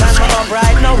bright and I'm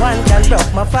upright. No one can block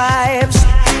my vibes.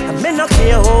 Me no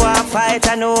care who I fight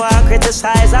and who I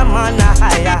criticize. I'm on a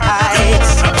higher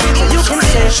heights. So you can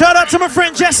say. Shout out to my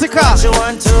friend Jessica. What you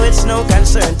want to, it's no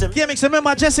concern to me. Yeah, make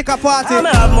remember Jessica party.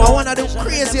 I want to do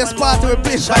craziest party we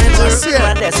play. Trying to reach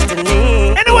my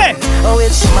destiny. Anyway. Oh,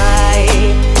 it's my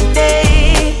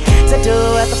day to do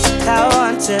what the fuck I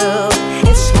want to.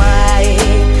 It's my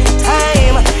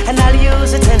time, and I'll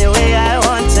use it any way I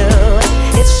want to.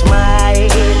 It's my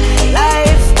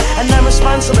life, and I'm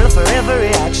responsible for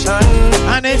every action.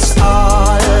 And it's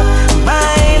all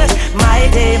mine. My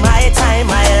day, my time,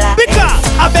 my life. Because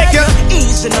I beg you,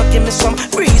 easy now, give me some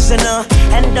reason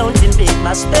and don't invade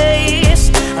my space.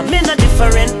 I'm in a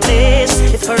different place,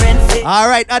 different place. All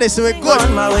right, Addison, we're good.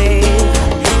 On my way.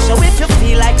 So if you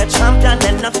feel like a champion,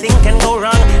 then nothing can go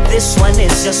wrong. This one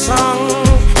is your song.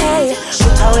 Hey,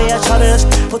 put away your troubles,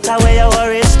 put away your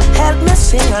worries. Help me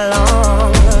sing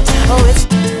along. Oh, it's.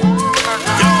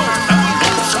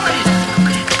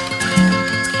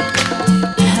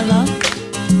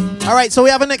 All right, so we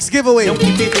have a next giveaway. Don't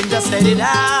keep it in, just let it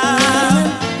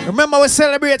out. Remember, we're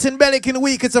celebrating Belikin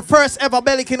Week. It's the first ever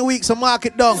Belikin Week, so mark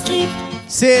it down. See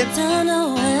it?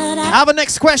 I have a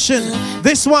next question.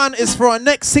 This one is for a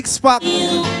next 6-pack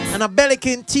and a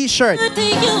Belikin t-shirt.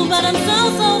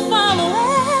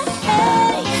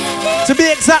 To be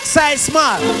exact size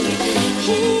small.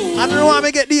 I don't know how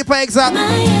to get deeper exact.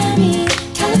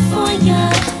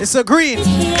 It's a green.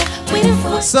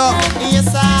 So,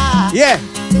 yeah.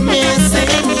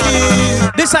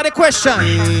 This are the question.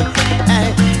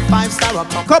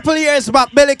 Couple years back,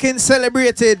 Belikin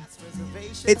celebrated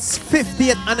its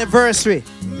 50th anniversary.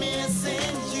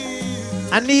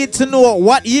 I need to know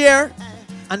what year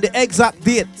and the exact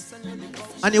date.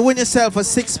 And you win yourself a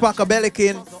 6-pack of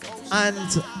Belikin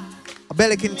and a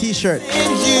Belikin t-shirt.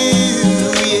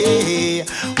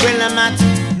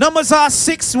 Numbers are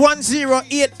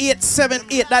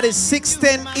 610-8878. That is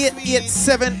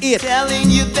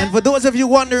 610-8878. And for those of you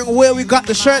wondering where we got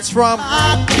the shirts from,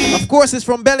 of course it's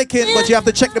from Belikin, but you have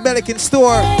to check the Belikin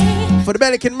store for the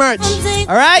Belikin merch.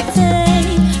 All right?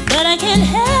 But I can't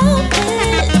help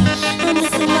it. I'm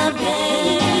missing my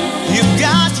baby. You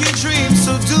got your dreams,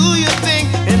 so do your thing.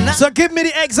 So give me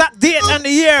the exact date and the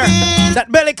year that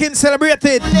Belikin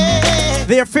celebrated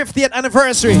their 50th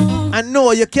anniversary. And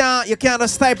no, you can't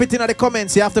just type it in the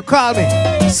comments. You have to call me.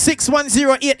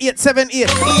 610-8878.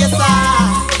 Yes,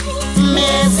 I'm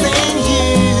missing you.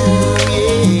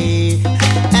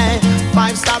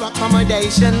 5-star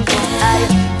accommodation.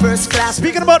 First class.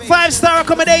 Speaking about 5-star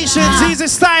accommodations, easy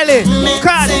styling.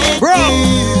 Cardi,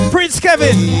 bro, Prince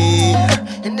Kevin.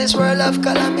 In this world of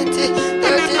calamity,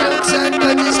 dirty looks and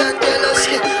grudges and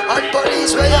jealousy, and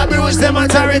police where you abuse them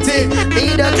authority.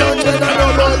 Me that don't when I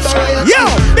know about variety. Yo,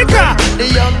 Nika! The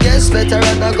youngest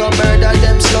veteran I go murder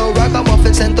them slow.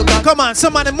 Ragamuffin sent to come on,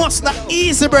 somebody must not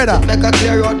easy, brother. Make a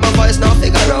clear out my voice now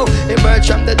figure out. Emerge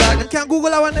from the dark. You can't Google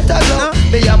that one. No?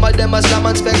 Me hammer them as slam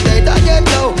and spectator get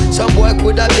low. Some boy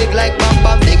could have big like Bam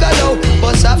Bam nigga low.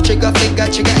 Bust off trigger finger,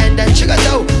 trigger end and trigger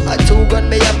toe. A 2-gun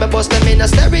me have me bust them in a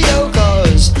stereo.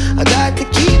 Cause I got to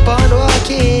keep on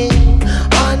walking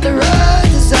on the road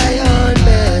to Zion,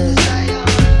 man.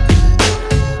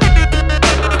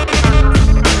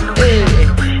 Hey,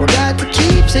 we got to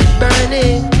keep it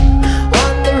burning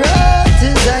on the road to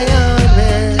Zion,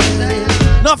 man.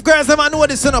 Enough girls, them I know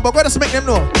this, but go just make them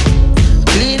know.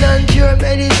 Clean and pure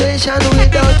meditation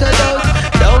without a doubt.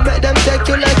 Don't let them take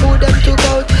you like who them took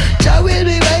out. Jah will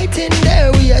be waiting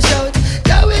there, we a shout.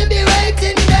 Jah will be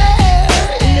waiting there.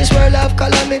 In this world of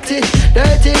calamity,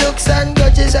 dirty looks and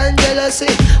grudges and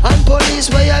jealousy, and police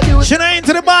where you abuse. She not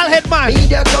into the ball head, man.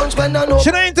 Media accounts when I know.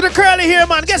 She not into the curly hair,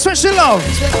 man. Guess what she love?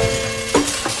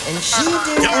 And she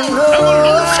didn't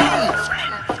know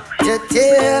to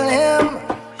tell him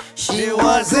she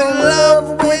was in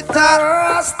love with a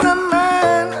Rasta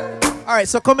man. Alright,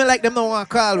 so come in like them don't want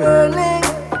to call me.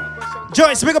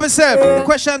 Joyce, pick up yourself. The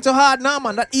question too hard now,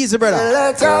 man. That easy, brother.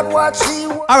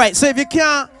 Alright, so if you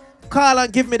can't call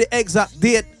and give me the exact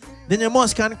date, then you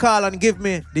must can call and give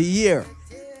me the year.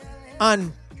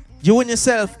 And you win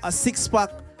yourself a 6-pack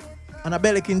and a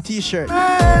Belikin t-shirt.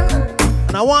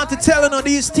 And I want to tell you,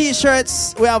 these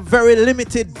t-shirts, we have very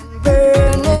limited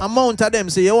amount of them,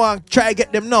 so you want to try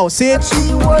get them now. See it?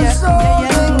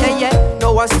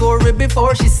 Know a story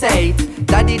before she say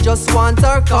Daddy just want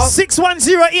her cup.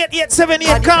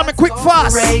 610-8878. Call me quick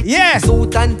fast. Yeah.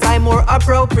 Suit and tie more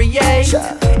appropriate.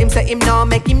 Him say him now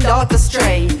make him daughter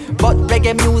stray. But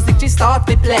reggae music she start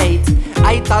to play.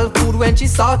 I tell food when she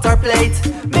start her plate.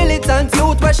 Militant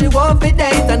youth where she want to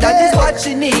date, and that is what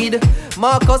she need.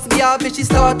 Marcus Garvey she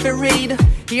start to read.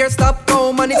 Here stop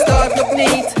home and it start look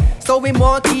neat. So we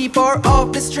won't keep her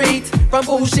off the street from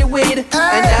who she with, and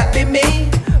that be me.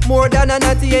 More than a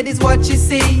naughty head is what she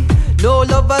see. No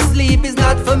lover sleep is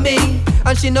not for me,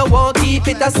 and she no won't keep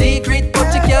it a secret,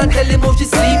 but she can't tell him who she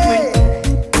sleep with.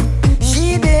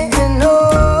 She didn't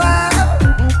know how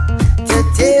to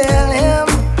tell him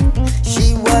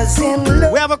she was in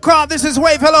love. We have a crowd. This is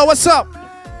Wave. Hello, what's up?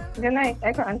 Good night.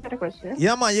 I can answer the question.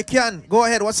 Yeah, man, you can. Go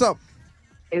ahead. What's up?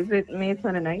 Is it May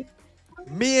 29th?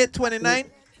 May 29th?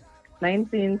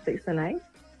 1969?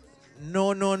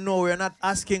 No. We're not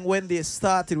asking when they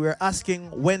started. We're asking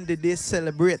when did they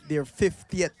celebrate their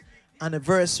 50th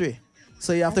anniversary.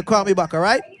 So you have to call me back, all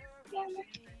right?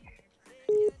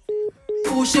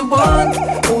 Who she want,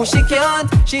 who she can't.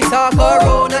 She talk her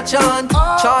own a chant,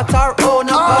 chart her own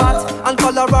a part, and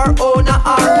color her own a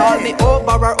art. Call me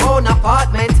over her own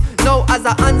apartment. Now as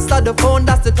I answer the phone,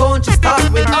 that's the tone she start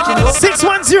with. She knows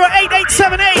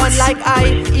 610-8878. One like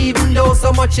I, even though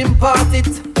so much imparted,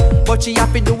 but she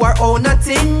happy do her own a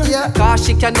thing. Cause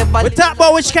she can never. We talk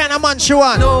about which kind of man she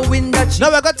want. Knowing that she.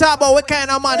 Now we're gonna talk about what kind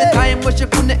of man. The time but she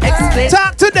couldn't explain.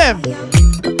 Talk to them.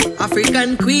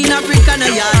 African queen, African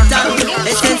ayata.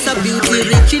 Essence of beauty,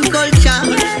 rich in culture.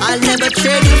 I'll never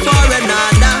trade you for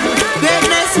another.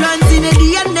 Greatness runs in the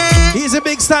DNA. He's a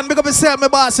big stand. Big up yourself, my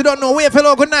boss. You don't know. Wait,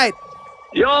 hello, good night.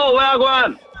 Yo, where I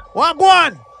going? What go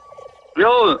on?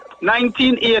 Yo,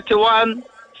 1981,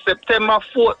 September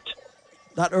 4th.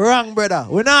 That wrong, brother.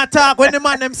 We not talk when the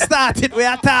man them started. We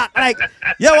attack like,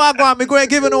 yo, what go on? We're going to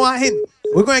give you no hint.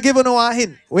 We're going to give you no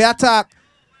hint. We attack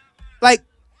like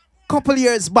couple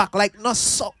years back, like not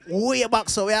so way back,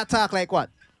 so we attack like what?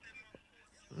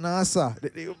 Nah, sir.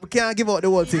 We can't give out the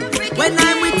whole thing. When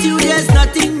I'm with you, there's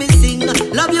nothing missing.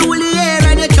 Love you woolly hair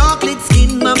and your chocolate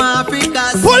skin, Mama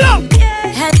Africa. Pull up!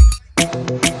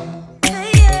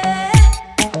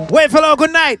 Wait, fellow,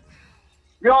 good night.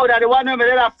 Yo, that the one with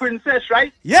that princess,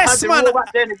 right? Yes, man.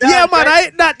 Yeah, man, I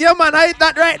hit that. Yeah, man, I hit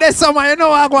that right there somewhere. You know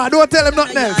what I go on. Don't tell him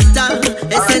nothing else.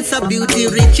 Essence of beauty,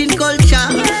 rich in culture.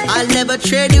 I'll never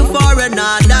trade you for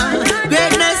another.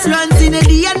 Greatness runs in the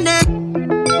DNA.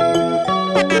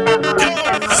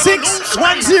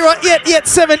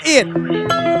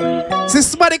 610-8878. See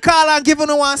somebody call and give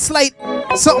you one slight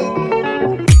something.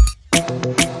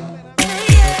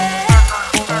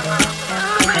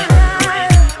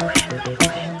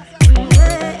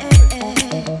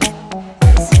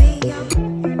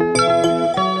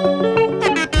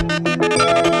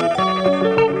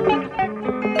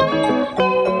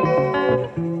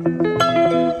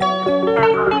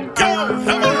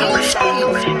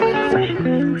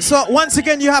 So once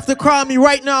again, you have to call me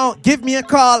right now. Give me a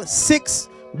call,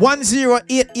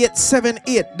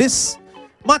 610-8878. This,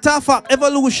 matter of fact,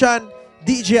 Evolution,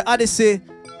 DJ Odyssey,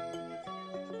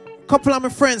 couple of my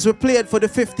friends we played for the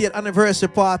 50th anniversary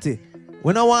party.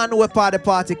 We don't want to know what part of the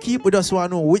party. Keep with us,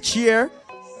 want to know which year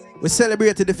we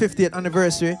celebrated the 50th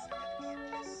anniversary.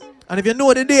 And if you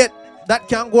know the date, that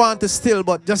can go on to still,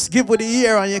 but just give with the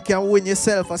year and you can win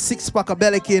yourself a 6-pack of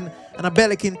Belikin and a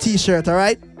Belikin t-shirt, all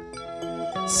right?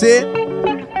 See? No,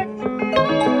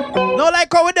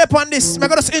 like how we dip on this. I'm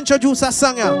going to introduce a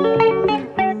song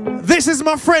here. This is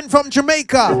my friend from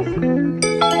Jamaica.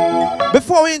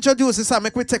 Before we introduce this,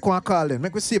 make we take one call then.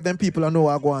 Make we see if them people know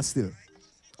what I go on still.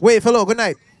 Wait, hello, good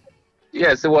night.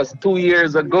 Yes, it was 2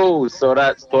 years ago, so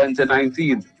that's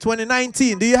 2019.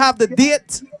 2019. Do you have the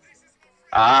date?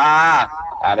 I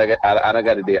don't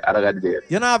got the date.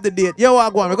 You don't have the date. Yo, what I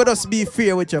go on. We're going to just be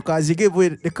fair with you because you give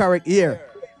with the correct year.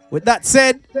 With that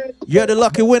said, you're the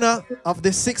lucky winner of the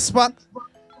 6-pack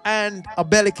and a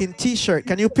Belikin t-shirt.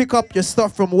 Can you pick up your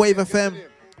stuff from Wave FM?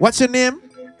 What's your name?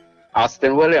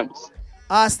 Austin Williams.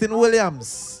 Austin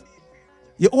Williams.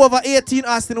 You're over 18,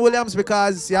 Austin Williams,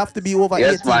 because you have to be over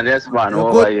 18. Yes, man, You're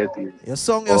over good. 18. Your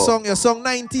song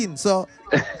 19. So,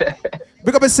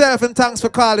 pick up yourself and thanks for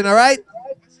calling, all right?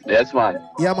 Yes, man.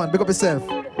 Yeah, man, pick up yourself.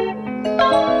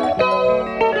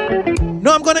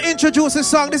 Now I'm going to introduce a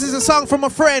song. This is a song from a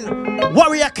friend,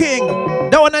 Warrior King.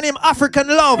 That one named African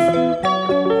Love.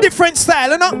 Different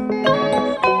style, you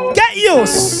know? Get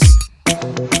used.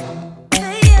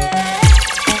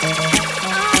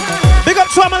 Big up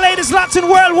to all my ladies locked in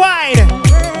worldwide.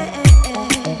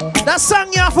 That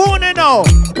song you have to know.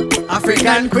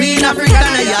 African queen, African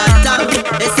ayata.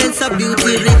 Essence of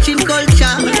beauty, rich in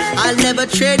culture. I'll never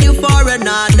trade you for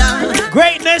another.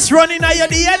 Greatness running out your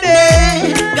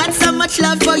DNA. Got so much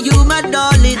love for you, my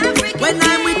darling. When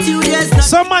I'm with you, there's no.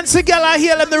 Some man girl are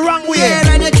hear them the wrong way.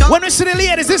 When we see the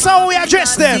ladies, this is how we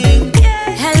address them.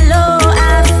 Hello,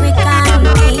 African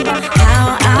queen.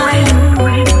 How are you?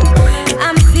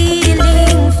 I'm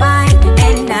feeling fine,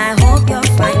 and I hope you're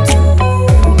fine too.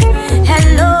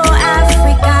 Hello,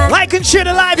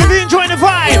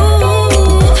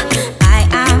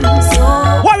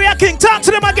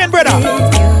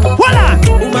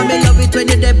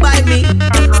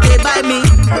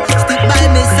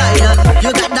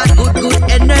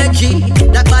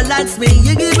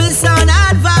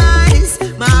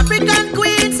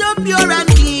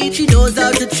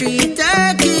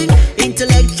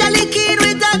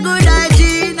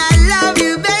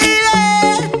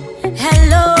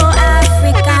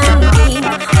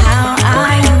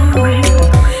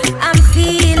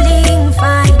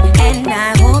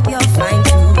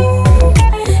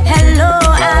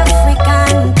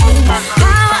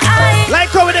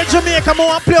 I'm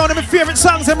gonna play one of my favorite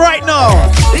songs them right now.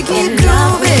 We keep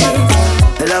grooving.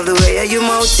 I love the way you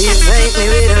motivate me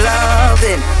with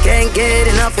loving. Can't get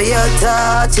enough of your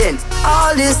touching.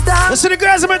 All this time. Listen to the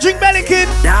girls, I'm gonna drink Belikin.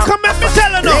 Come back, me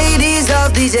tell her no. Ladies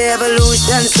of DJ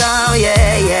Evolution sound,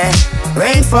 yeah, yeah.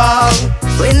 Rainfall,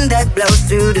 wind that blows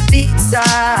through the beach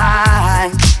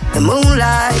side. The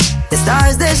moonlight, the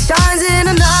stars that shines in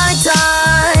the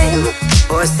nighttime.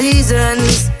 4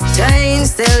 seasons change,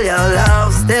 still your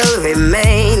love still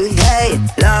remain. Hey,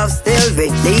 love still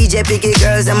remain. DJ picky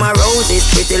girls and my roses,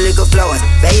 pretty little flowers.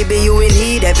 Baby, you in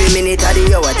need every minute of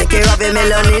the hour. Take care of your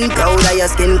melanin, proud of your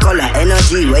skin color.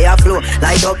 Energy where you flow,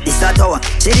 light up this tower.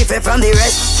 She different from the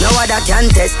rest, no other can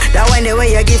test. That when the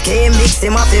way you give came, mix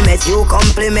him up, you met you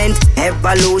compliment.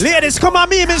 Evolution. Ladies, come on,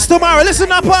 me, Miss Tomorrow. Listen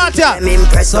to party. I'm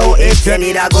impressed, so if you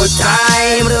need a good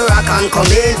time, the rock and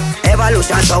come in.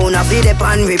 Evolution sound of it up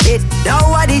and repeat. Now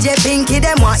what DJ Pinky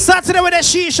them want? Saturday with the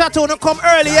shisha tune come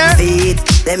earlier. Feet,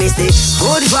 let me see.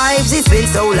 Good vibes, it's been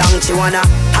so long. She wanna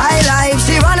high life,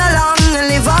 she run along and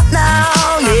live up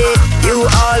now. Yeah, you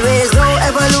always know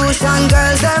Evolution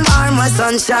girls, them are my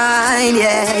sunshine.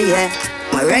 Yeah, yeah.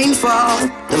 My rainfall,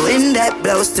 the wind that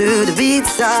blows through the beach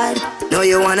side. Know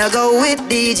you wanna go with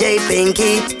DJ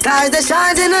Pinky. Stars that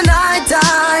shines in the night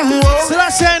time. So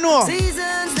that's say no.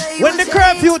 When the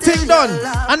curfew thing done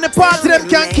and the party them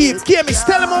can keep, me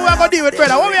tell them what we're gonna do with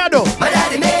brother. What we are do? My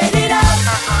daddy made it up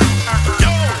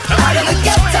out of the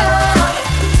ghetto.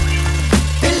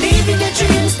 Believe in your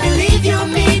dreams, believe you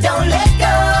me, don't let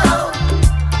go.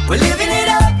 We're living it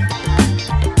up,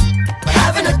 we're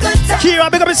having a good time. Kira,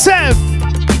 big up yourself.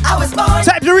 I was born.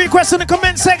 Type the request in the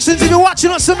comment sections if you're watching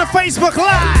us on the Facebook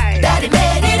Live. Daddy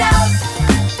made it out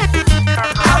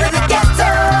of the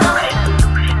ghetto.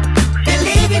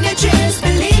 Believe in your dreams,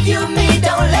 believe you me,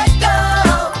 don't let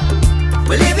go.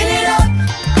 We're living it up,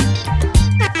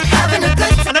 having a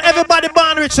good time. And everybody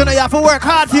born rich, you know, you have to work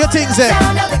hard for your things, eh?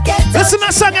 Listen to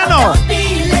that song, you know.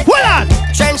 Hold on.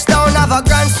 Trenchtown have a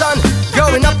grandson,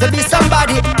 growing up to be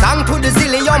somebody. Thank to the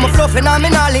zillion, I'm a flow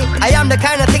phenomenally. I am the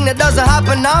kind of thing that doesn't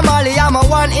happen normally. I'm a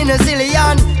 1 in a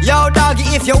zillion. Yo, doggy,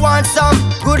 if you want some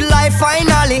good life,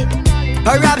 finally.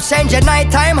 Perhaps change your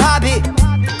nighttime hobby.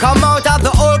 Come out of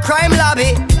the old crime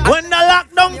lobby. When the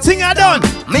lockdown thing are done,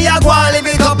 me a go and live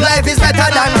it up, life is better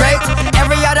than great.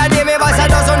 Every other day me boss a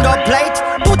dozen dub plate.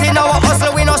 Put in our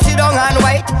hustle, we no sit down and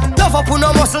wait. Love up, no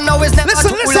muscle, now is never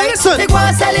listen, too late. listen. We go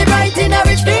and celebrate in a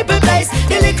rich people place.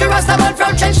 The liquor Rastaman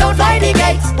from Trenchtown fly the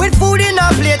gates. With food in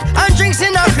our plate and drinks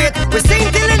in our crate. We sing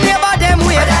till the neighbor them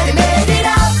wait. My daddy made it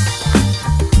out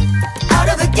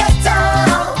of the ghetto.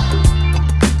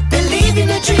 Believe in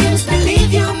your dreams,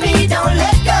 believe you me, don't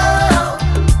let go.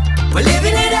 We're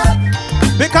living it up.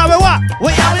 Because we what?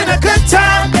 We're having a good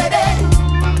time, baby.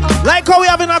 Like how we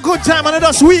having a good time and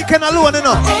just weekend alone, you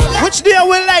know. Which day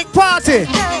we like party?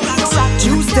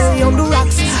 Tuesday on the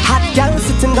rocks. Hot girl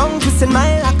sitting down, kissing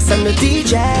my locks. And the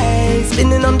DJ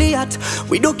spinning on the yacht.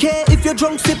 We don't care if you're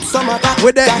drunk, sip some of that.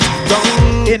 We're there.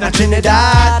 Down in a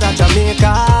Trinidad, a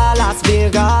Jamaica, Las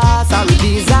Vegas, and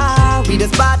Ibiza. We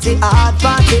just party hard,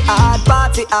 party hard,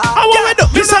 party hard. And what we do?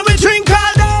 We say we drink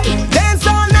all day, dance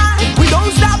all night. We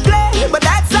don't stop playing, but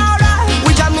that's alright.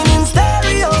 We jamming in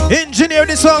stereo. Engineer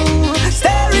this song.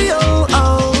 Stereo,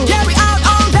 oh. Yeah, we out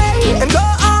all day and go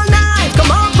all night.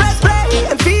 Come on, press play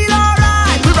and feel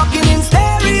alright. We're rocking in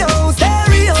stereo,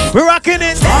 stereo. We're rocking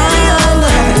in stereo.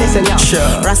 Listen, yo.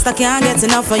 Sure. Rasta can't get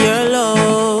enough of your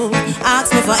love.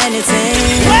 Ask me for anything.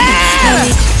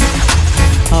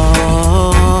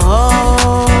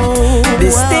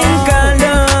 This thing called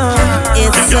love.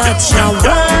 It's such a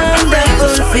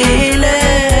wonderful feeling.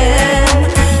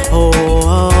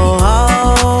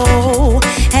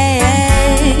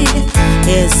 Hey,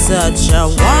 it's such a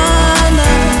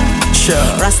wonder.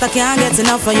 Sure. Rasta can't get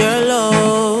enough of your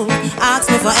love. Ask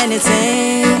me for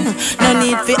anything. No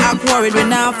need for act worried. We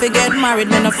now forget married.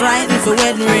 Me no frightened for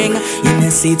wedding ring. You may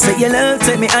see to your love,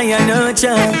 take me I have no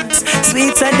chance.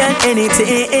 Sweeter than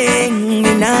anything.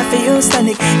 Me not for you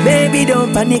stanic. Baby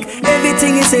don't panic.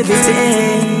 Everything is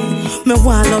everything. Me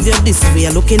want love you this way,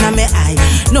 looking at me eye.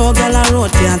 No girl on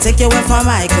road can't take you away from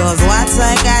my. Cause what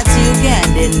I got you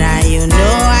can't deny. You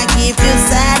know I keep you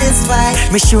satisfied.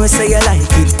 Me sure say you like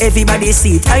it. Everybody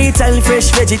see it. I tell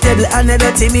fresh vegetable and a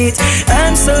dirty meat.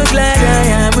 I'm so glad I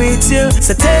am with you.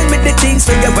 So tell me the things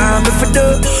when you want me for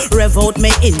do. Rev out my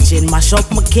engine, mash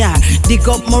up my car. Dig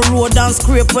up my road and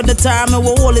scrape for the tire. Me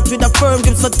will hold it with a firm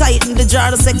grip so tight in the jar.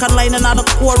 The second line and the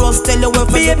chorus tell you where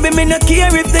for baby, me no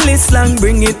care if the list long.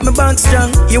 Bring it, me back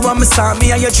strong. You want me saw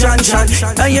me and you chan.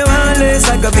 And you always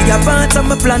like a bigger part of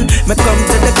my plan. Me come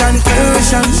to the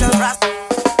conclusion.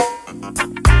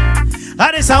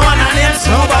 And it's a one and them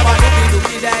slow baba.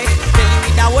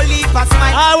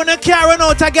 I wanna carry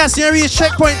out, I guess you reach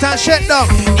checkpoint and shut down.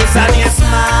 It's a new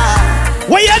smile.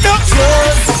 What you do?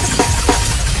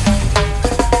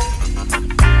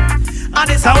 And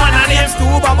it's a one and them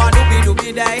slow baba.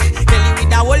 Doobie day. Tell you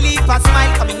with a whole heap of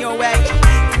smile coming your way.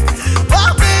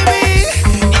 Oh baby,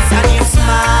 it's a new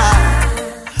smile.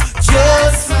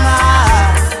 Just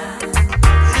smile.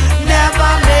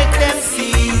 Never make them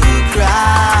see you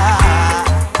cry.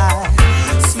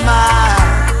 Smile,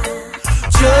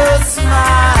 just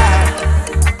smile.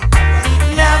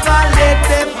 Never let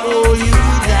them hold you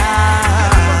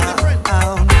down.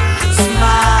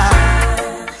 Smile,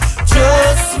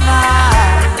 just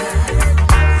smile.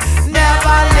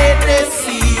 Never let them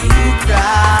see you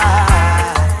cry.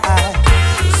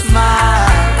 Smile,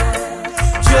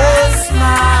 just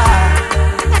smile.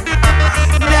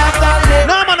 Never let.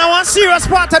 No man, I want serious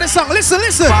part of the song. Listen.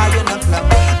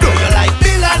 Do you like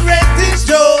Bill and Rent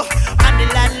Joe? And the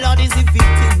landlord is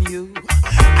evicting you.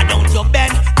 And don't you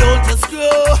bend, don't you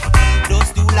screw.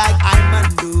 Just do like I'm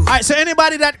and do. Alright, so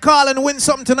anybody that call and win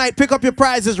something tonight, pick up your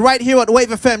prizes right here at Wave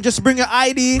FM. Just bring your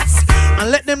ID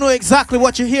and let them know exactly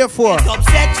what you're here for.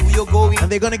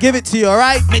 And they're gonna give it to you,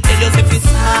 alright? Me tell you if you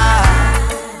smile,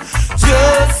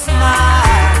 just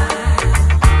smile.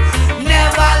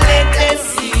 Never let them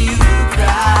see you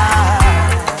cry.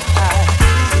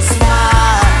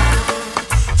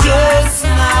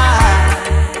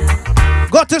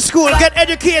 Go to school, get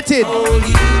educated.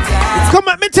 Come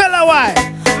at me, tell her why.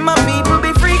 My people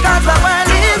be free cause the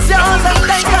world is yours. And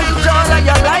take control of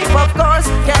your life, of course.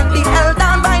 Can't be held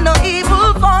down by no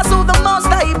evil force. Who the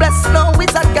most I bless, no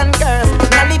wizard can curse.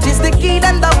 Knowledge is the key,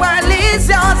 then the world is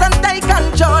yours. And take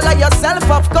control of yourself,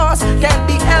 of course. Can't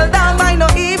be held down by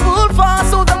no evil force.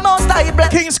 Who the most I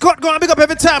bless. King Scott go and big up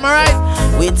every time, alright?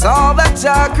 With all that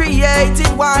you're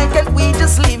created, why can't we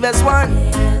just live as one?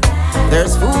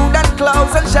 There's food and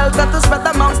clothes and shelter to spread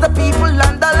amongst the people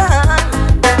on the land.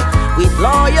 With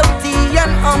loyalty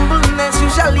and humbleness you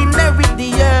shall inherit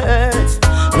the earth.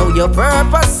 Know your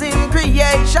purpose in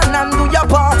creation and do your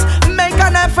part. Make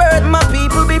an effort, my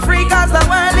people, be free cause the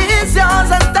world is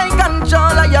yours. And take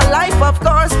control of your life, of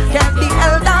course. Can't be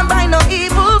held down by no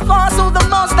evil force. Who the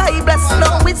most I bless,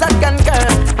 no wizard can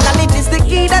curse. Knowledge is the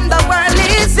key, then the world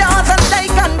is yours. And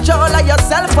take control of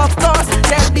yourself, of course.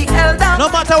 Can't be held down. No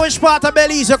matter which part of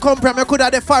Belize you come from, you could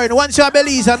have the foreign. Once you're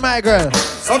Belize and my girl.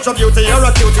 Such a beauty, you're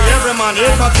a cutie, every man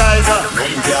hypnotizer.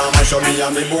 Nothing can mash up me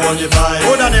and me bonify.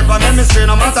 Would I never make me stray,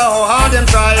 no matter how hard them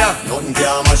try. Nothing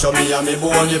can mash up me and me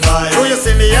bonify. Do you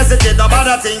see me hesitate about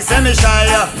that thing, say me shy.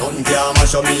 Nothing can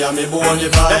mash up me and me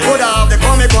bonify. They could have the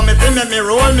come feel me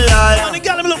roll me eye. And the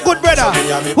girl look good, brother.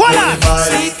 Voila!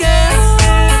 Sweet girl,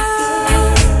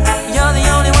 you're the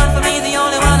only one for me, the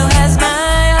only one who has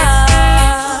my heart.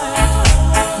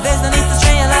 There's no need to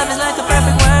stray, your love is like a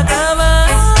perfect work of art.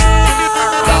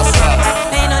 That's right.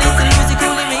 Ain't no need to lose it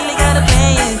cool, you really gotta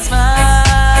play it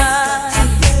smart.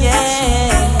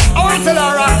 Yeah. I want to tell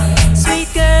her. Sweet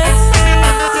girl,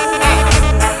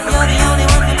 you're the only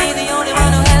one for me, the only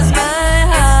one who has my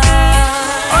heart.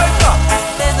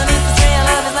 There's no need to stray, your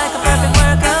love is like a perfect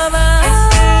work of art.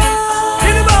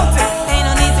 Ain't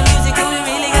no need to lose it cool, you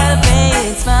really gotta play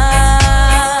it smart.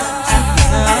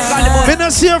 Been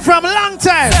not see you from a long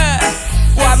time.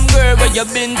 One girl where you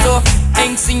been to?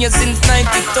 Ain't seen you since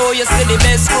 92. You see the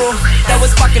best crew. That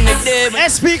was back in the day.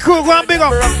 SP crew, go and big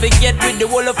up. Forget with the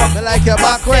whole of a like your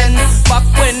back when. Back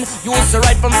when you used to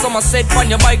ride from Somerset on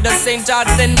your bike, the St. George,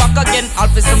 then back again. All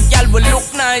for some gal will look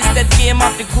nice. That came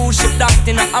off the cruise ship docked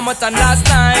in a Hamilton last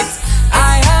night.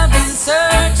 I have been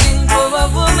searching for a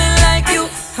woman like you.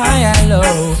 High and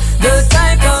low, the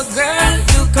type of girl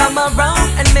to come around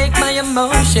and make my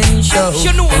emotions show.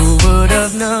 You know who would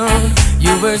have known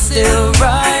you were still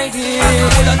right here?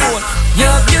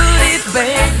 Your beauty,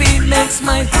 baby, makes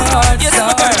my heart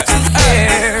start to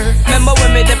tear. Remember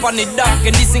when me dip on the dock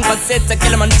and this single set to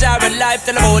Kilimanjaro live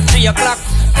till about 3 o'clock.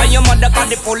 And your mother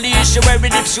called the police, she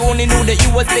worried if she only knew that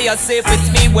you was there safe with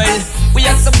me. Well, we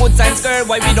had some good times, girl,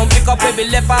 why we don't pick up where we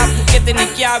left off? Get in the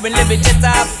car and leave it jet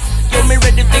off. Yo, me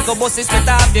ready to take a bus, it's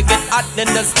off. You get hot, then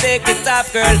just take it off,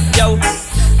 girl. Yo,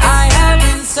 I have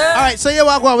been searching. Alright, so here we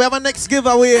go. We have a next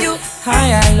giveaway.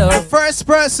 The first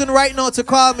person right now to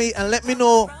call me and let me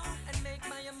know.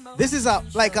 This is a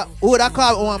who would I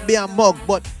call one be a mug,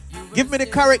 but give me the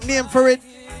correct name for it,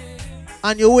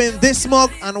 and you win this mug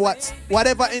and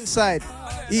whatever inside.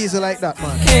 Easy like that,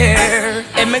 man. Here,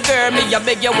 hey, me girl, me, I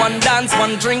beg you one dance,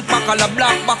 one drink, back on the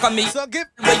block, back on me. So give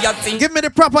me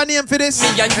the proper name for this,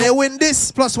 and you win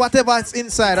this plus whatever is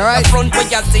inside, alright? The front where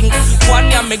you think, one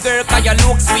yeah, me girl, cause you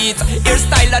look sweet.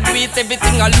 Hairstyle a do it,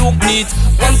 everything I look neat.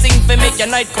 One thing for make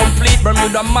your night complete.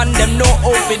 Bermuda man, them no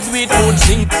outfit, do it, don't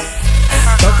sing.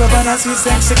 Talk about a sweet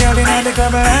sexy girl in the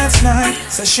club last night.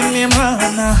 Says she name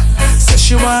Hannah. Says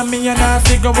she want me and I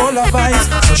figure all of vibes.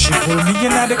 So she pull me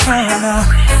in the corner.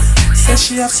 Says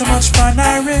she have so much fun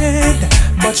I read,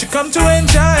 but she come to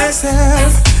enjoy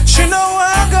herself. She know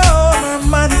I go home, her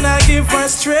man I give her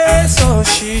stress. So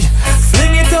she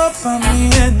fling it up on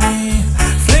me and me,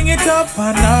 fling it up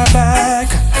on her back.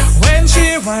 When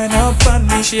she wind up on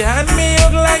me, she hand me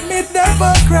up like me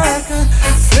double cracker.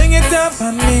 Fling it up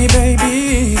on me,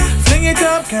 baby, fling it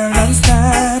up, girl,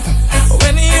 non-stop.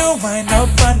 When you wind up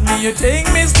on me, you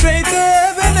take me straight to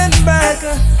heaven and back.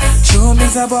 Show me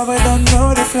the boy, I don't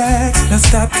know the flex. Now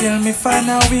stop till me find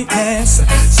a weakness.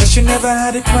 So she never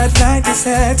had it quite like this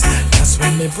sex. That's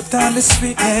when me put on the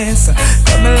sweetness.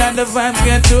 Come along, the vibes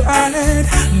get to her head.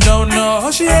 Don't know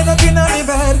how she end up in me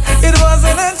bed. It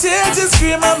wasn't until she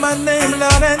screamed out my name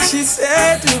loud and she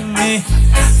said to me,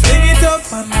 fling it up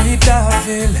on me,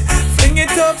 Davil, fling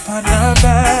it up on her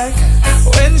back.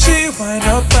 When she wind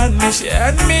up on me, she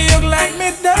had me hook like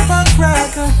me dump and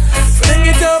cracker. Fling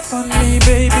it up on me,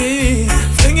 baby,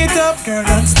 fling it up, girl,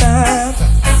 don't stop.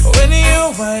 When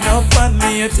you wind up on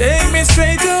me, you take me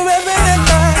straight to heaven and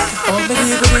back. All the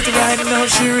people it right now,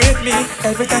 she rate me.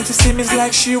 Every time she see me, it's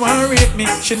like she want rape me.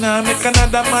 She now make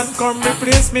another man come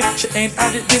replace me. She ain't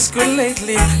had it this good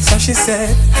lately, so she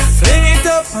said, fling it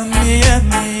up on me and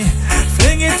me,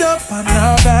 fling it up on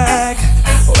her back.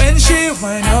 When she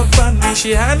wind up on me,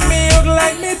 she had me hook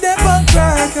like me deep on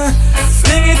cracker.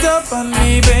 Fling it up on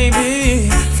me, baby,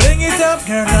 fling it up,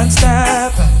 girl,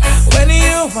 non-stop. When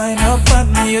you wind up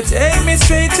on me, you take me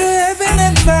straight to heaven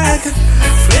and back.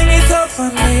 Fling it up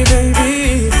on me,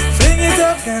 baby, fling it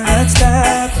up, girl,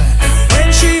 non-stop.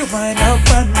 When she wind up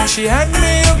on me, she had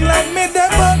me hook like me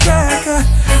deep on cracker.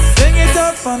 Fling it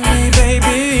up on me,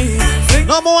 baby.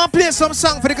 No more want play some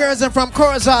song for the girls and from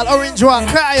Corazal, Orange One,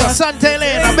 Cayo, Santa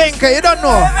Elena, Benca, you don't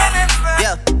know.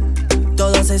 Yeah.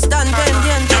 Todos están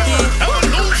pendientes aquí.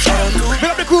 Pick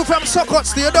up the crew from Soca,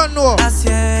 you don't know.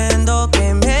 Haciendo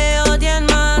que me odien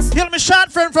más. Hear me short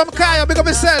friend from Cayo, big up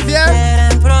yourself, yeah?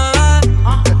 Quieren probar.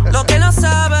 Lo que no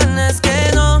saben es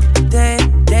que no te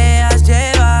dejas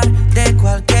llevar de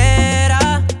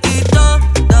cualquiera. Y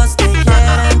todos te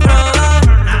quieren probar.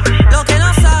 Lo que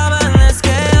no saben es que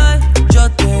hoy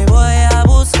yo te voy a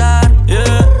buscar.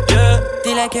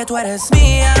 Dile que tú eres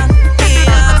mía,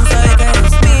 mía. Tú sabes que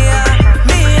eres mía,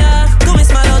 mía. Tú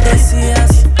misma lo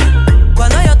decías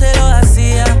cuando yo te lo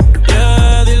hacía.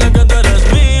 Dile que tú eres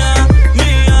mía,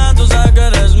 mía. Tú sabes que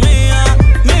eres mía,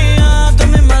 mía. Tú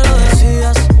misma lo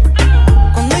decías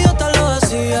cuando yo te lo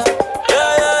hacía.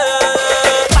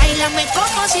 Báilame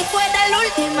como si fuera la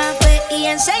última vez y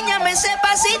enséñame ese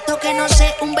pasito que no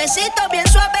sé, un besito bien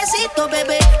suavecito,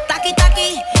 bebé. Taqui,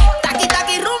 taqui, taqui,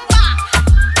 taqui, rumba.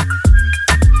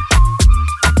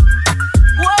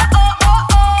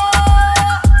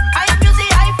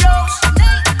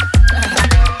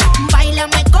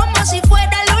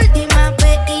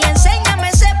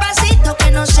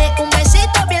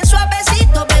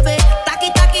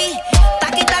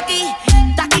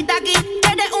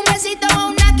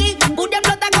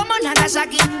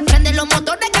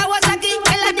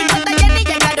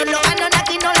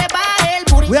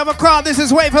 We have a crowd. This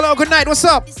is Wave. Hello, good night. What's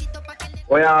up?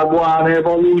 We are going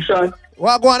Evolution.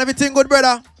 What going? Everything good,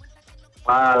 brother?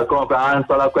 Come to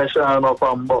answer the question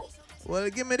from Bob. Well,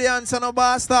 give me the answer. No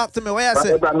boss, talk to me. What you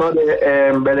say? I know the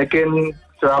Belikin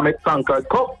ceramic tankard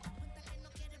cup.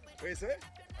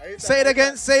 Say it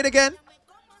again. Say it again.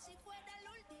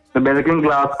 The Belikin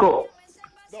glass cup.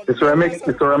 The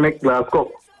ceramic glass cup.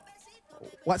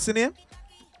 What's the name?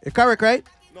 You correct, right?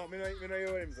 No, me know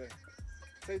what him say.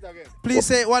 Say it again. Please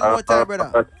say it one more time,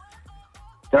 brother.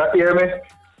 You hear me?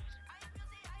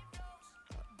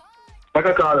 I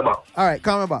can call him up. Alright,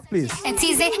 call him back, please. And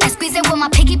tease it and squeeze it when my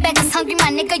piggyback is hungry. My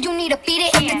nigga, you need to feed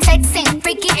it. If the text ain't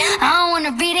freaky, I don't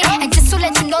wanna read it. And just to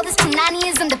let you know, this Punani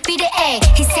is undefeated. Ayy,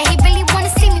 he said he really wanna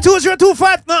see me.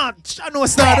 2025, nah, I know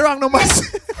it's not the wrong number.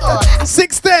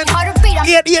 610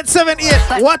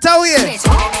 8878. What are we? Let's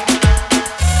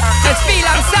feel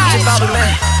outside, Bobby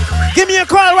man. Give me a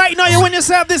call right now. You win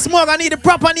yourself this mug. I need a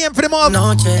proper name for the mug.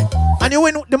 And you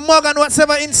win the mug and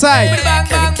whatever inside.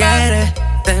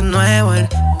 De nuevo en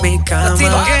mi cama.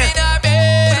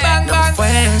 No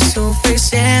fue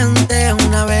suficiente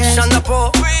una vez.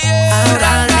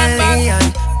 Ahora de día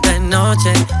y de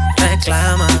noche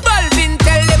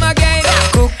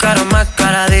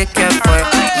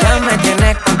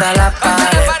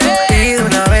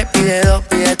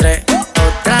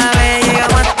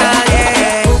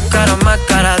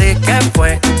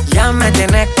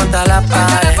contra la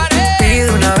pared.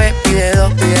 Pide una vez, pide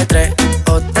dos, pide tres.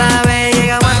 Otra vez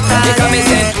llegamos hasta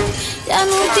Ya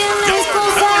no tienes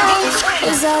cosas,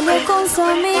 pues sale con su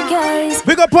amigas.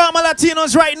 Big up all my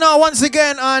Latinos right now once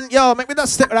again. And yo, make me that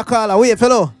step the caller. Wait,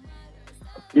 fellow.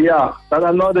 Yeah, that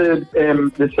I know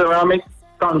the ceramic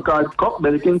Concord Cup,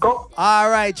 Belikin Cup.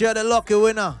 Alright, you're the lucky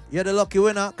winner. You're the lucky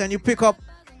winner. Can you pick up?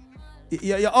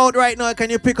 You're out right now. Can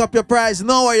you pick up your prize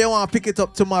now or you want to pick it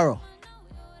up tomorrow?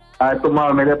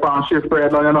 Tomorrow, maybe on shift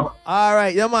right now, you know.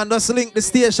 Alright, yeah man, just link the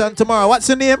station tomorrow. What's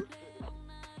your name?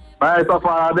 Right, so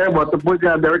far there, but the put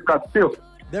you Derek Castillo.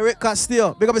 Derek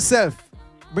Castillo. Big up yourself.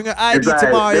 Bring your ID Exactly.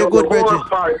 tomorrow, you're good, Reggie. The whole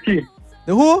smart team.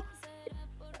 The who?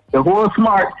 The whole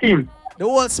smart team. The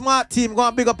whole smart team. Go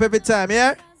and big up every time,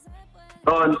 yeah?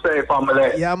 Don't say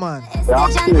family. Yeah, man.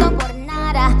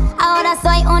 Ahora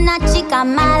soy una chica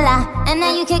mala. And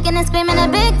now you kicking and screaming a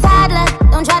big toddler.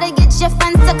 Don't try to get your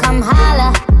friends to come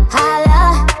holla.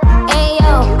 Holla.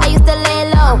 Ayo, I used to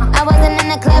lay low. I wasn't in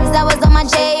the clubs, I was on my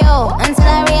J.O. Until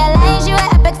I realized you were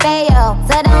epic fail.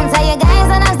 So don't tell your guys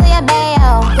and I'll say a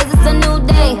bail. Cause it's a new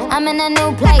day, I'm in a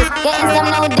new place. Getting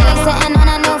some new days, sitting on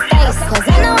a new face. Cause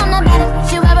I know I'm the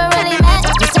baddest you ever really met.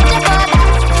 You searching for a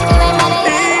baddest, you ain't met it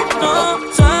yet.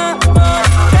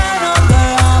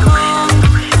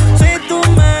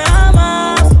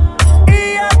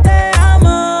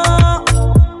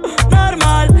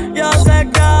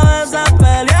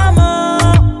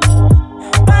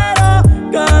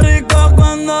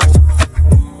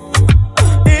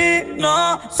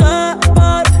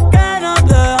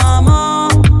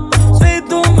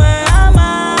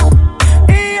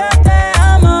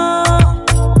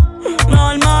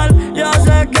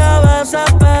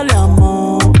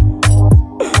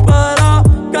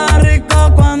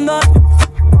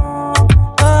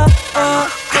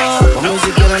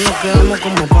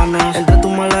 Como panas. Entre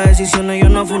tus malas decisiones yo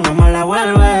no fui una mala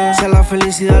vuelve. Si a la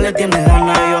felicidad le tienes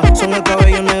ganas, ellos son el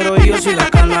cabello negro y yo soy la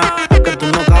cana. Es que tú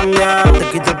no cambias, te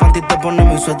quito el panty y te pones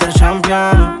mi suéter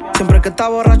champion. Siempre que estás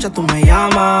borracha tú me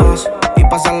llamas y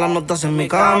pasan las notas en mi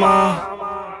cama.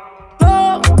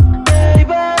 No,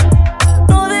 baby,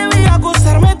 no debía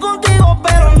acostarme contigo,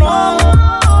 pero no.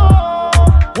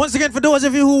 Once again, for those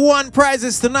of you who won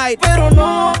prizes tonight,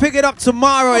 pick it up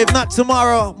tomorrow. If not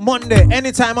tomorrow, Monday,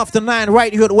 anytime after 9,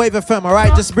 right here at Wave FM,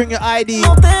 alright? Just bring your ID.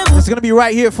 It's gonna be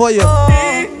right here for you.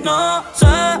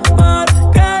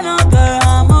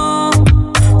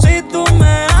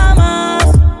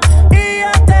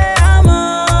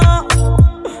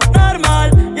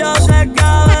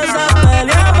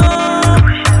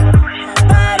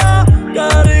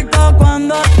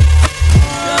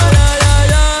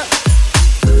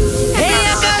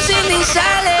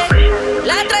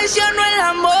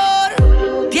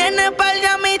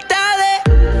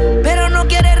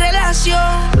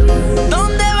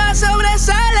 Donde va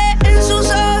sobresale, en sus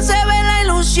ojos se ve la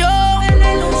ilusión.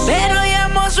 Pero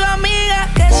llamo a su amiga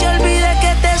que se olvide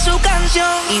que esta es su canción.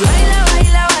 Y baila,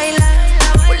 baila, baila,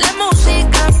 ponle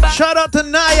música pa. Shout out to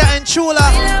Naya and Chula.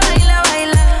 Baila, baila,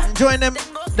 baila. Join them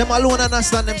alone and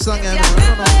understand them song. Baila,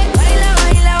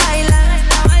 baila, baila,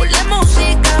 ponle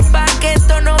música pa que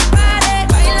esto no pare.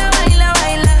 Baila, baila,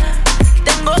 baila,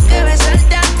 tengo que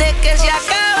besarte antes que se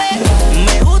acabe.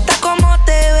 Me gusta cómo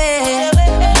te ves,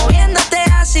 moviéndote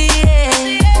así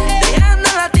es, dejando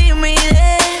la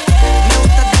timidez. Me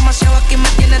gustas demasiado, aquí me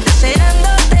tienes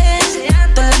deseándote,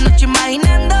 toda la noche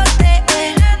imaginándote,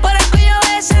 por el cuello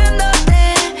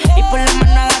besándote y por la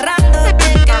mano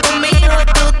agarrándote. Que conmigo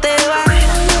tú te vas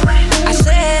a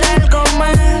hacer algo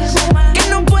más que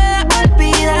no puedas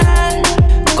olvidar.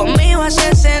 Conmigo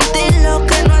haces sentir lo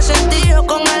que no has sentido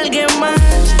con alguien más.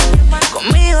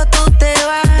 Conmigo tú te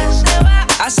vas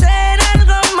a hacer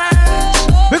algo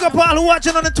más. Big up all who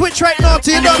watching on the Twitch right now,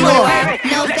 till you don't know.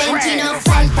 No penti, no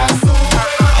faltas.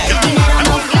 El dinero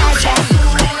no falla.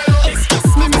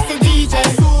 Excuse me, Mr. DJ.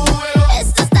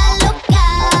 Esto está loca.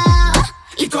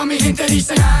 Y toda mi gente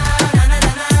dice.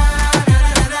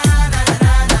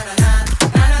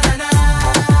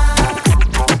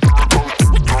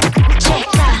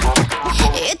 Checa.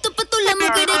 Esto pa' todas las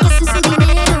mujeres que hacen su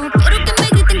dinero. Quiero que me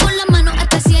griten con la mano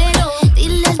hasta el cielo.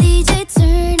 Dile al DJ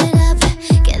turn it up,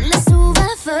 que la suba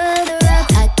further up.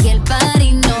 Aquí el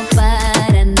party no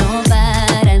para, no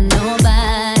para, no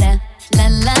para. La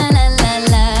la la la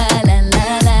la la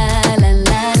la la la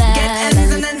la la. Get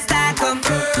ends and then stack 'em.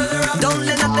 Don't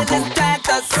let nothing distract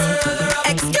us.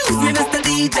 Excuse me, Mr.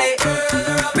 DJ.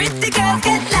 Pretty girls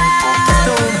get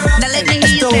loud. Dale,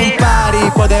 Esto es un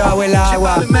party por debajo del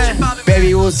agua.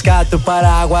 Baby, busca tu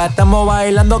paraguas. Estamos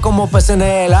bailando como peces en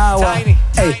el agua.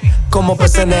 Ey, como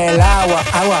peces en el agua.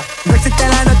 No existe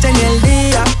la noche ni el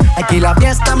día. Aquí la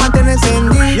fiesta mantiene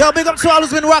encendida. Yo, big up to all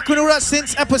who's been rocking with us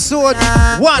since episode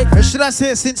 1. Or should I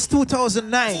say since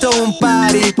 2009? Un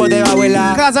party por debajo del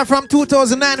agua. Because from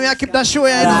 2009 we keep that show,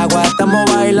 you know. Agua, estamos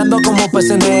bailando como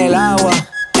peces en el agua.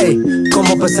 Ey,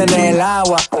 como peces en el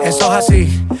agua. Eso es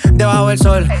así, debajo del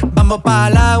sol. Vamos para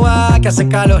el agua que hace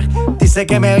calor. Dice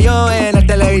que me vio en el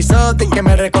televisor y que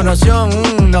me reconoció.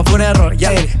 No fue un error,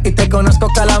 ya. Y te conozco,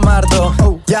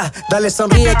 Calamardo. Ya, dale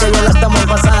sonríe que ya la estamos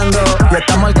pasando. Ya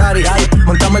estamos al cari,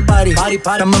 montamos el party.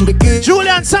 Estamos en bikini.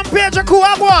 Julian, San Pedro, cool,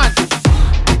 I want.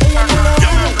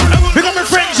 Big up my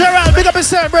friend Gerald, big up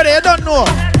yourself, brother, you don't know.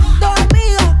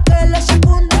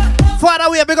 Father,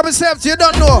 we big up yourself, you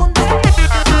don't know.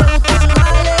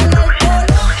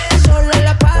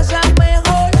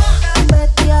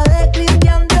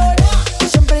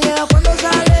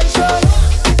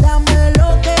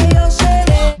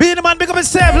 Be the man, big up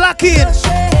yourself, lock in.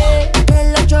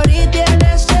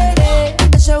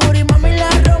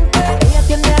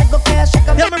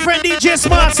 Yeah, my friend DJ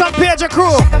Smart, San Pedro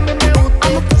crew.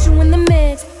 I'ma put you in the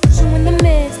mix, put you in the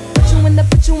mix,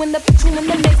 put you in the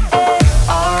mix.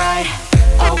 Alright,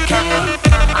 okay.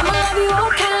 I'ma love you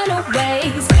all kind of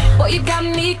ways. Boy, you got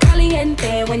me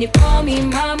caliente when you call me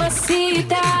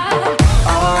mamacita.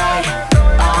 Alright,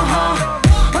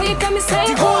 boy, you got me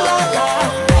saying ooh la la.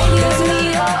 Gives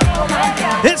me oh my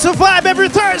God. It's a vibe every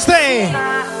Thursday.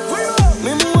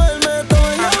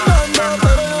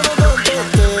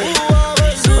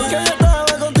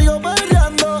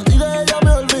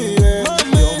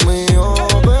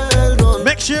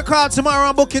 Your call tomorrow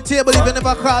and book your table even if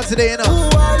I call today, you know.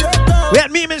 We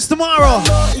had meetings tomorrow.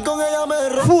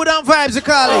 Food and vibes, you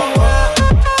call it.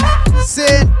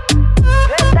 Say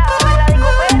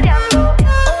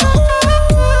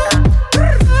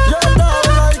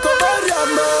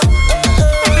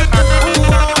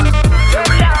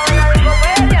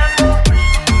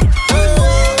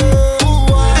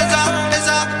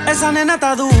Esa nena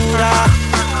está dura.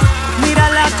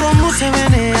 Mírala cómo se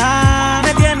menea.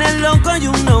 Me tiene loco y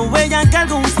uno huella que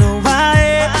algún flow va.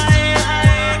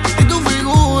 Y tu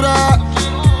figura,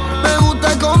 me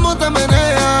gusta cómo te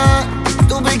menea.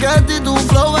 Tu piquete y tu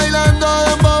flow bailando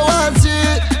dembow así.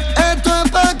 Esto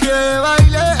es pa' que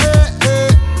baile,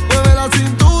 mueve la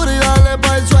cintura y dale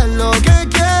pa' el suelo. Que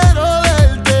quiero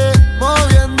verte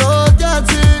moviéndote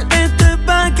así. Esto es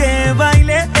pa' que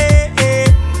baile,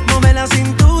 mueve la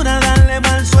cintura, dale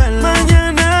pa' el suelo.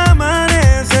 Mañana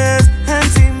amaneces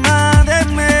encima de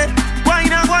mí.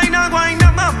 Guayna, guayna,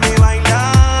 guayna, mami,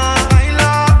 baila,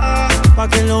 baila. Pa'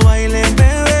 que lo bailen,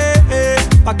 bebé,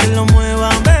 pa' que lo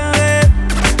muevan, bebé.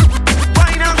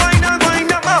 Guayna, guayna,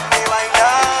 guayna, mami, baila,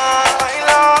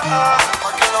 baila.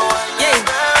 Pa' que lo bailen,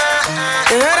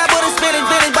 bebé. You heard I put a spinning,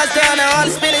 finish, bust down now. All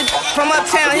the spinning from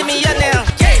uptown, hit me up now.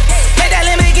 Make that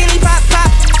Lamborghini pop,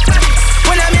 pop.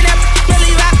 When I'm in that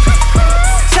Billy rock.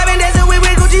 7 days a week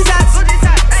with Gucci socks.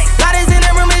 Lotters in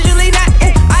the room is usually not.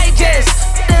 I just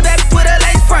the back with a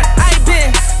lace front. I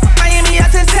been Miami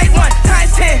out to take one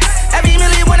times 10. Every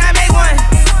million when I make one.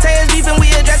 Say it's beef and we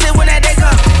address it when that day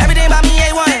come. Everything about me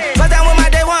A1. Bust down with my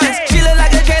day ones. She look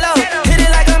like a J-Lo. Hit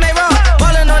it like a May-Ro.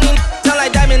 Ballin' on these sound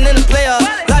like Diamond in the playoff.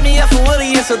 Lock me up for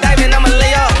Willie and so Diamond I'ma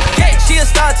lay off. She a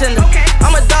star tender.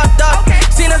 I'm a dog.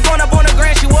 Seen her going up on the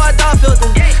grand, she wore a dog filter.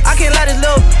 I can't let this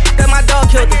little that my dog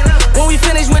killed her. When we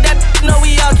finish with that, know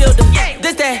we all killed her.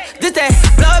 This that,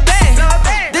 blood bang.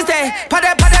 This that, pop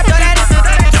that, blood that.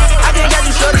 I can't get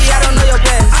you shorty, I don't know your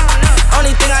best.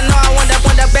 Only thing I know, I want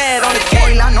that bad on the cake.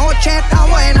 Hoy la noche está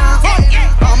buena.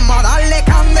 Vamos a darle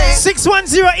candela.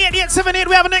 610-8878.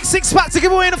 We have a next 6 pack to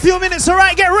give away in a few minutes. All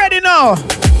right, get ready now.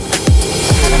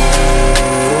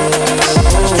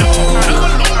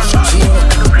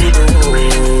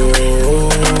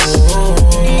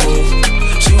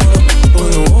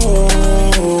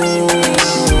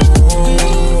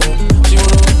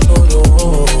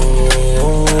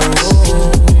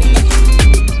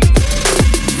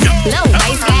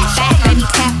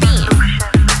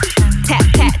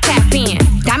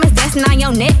 On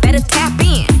your neck, better tap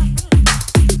in.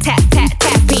 Tap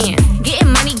in.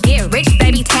 Getting money, get rich,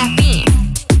 baby, tap in.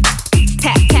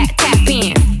 Tap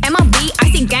in. MLB,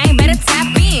 icy gang, better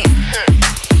tap in.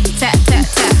 Tap in.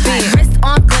 Wrist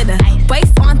on glitter,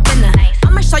 waist on thinner.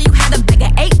 I'ma show you how to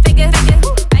bigger 8 figures.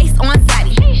 Face on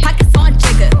zaddy, pockets on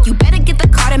jigger. You better get the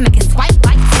card and make it swipe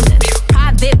like Tinder.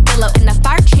 Private villa in the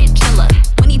far chinchilla.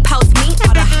 When he post me,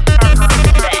 all the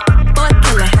boy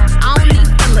killer. I don't need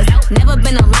fillers. Never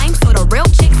been a lame, so the real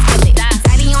chicks feel it.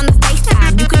 Zaddy on the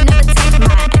FaceTime, you can never take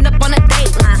mine. End up on a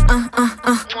dateline,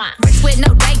 Rich with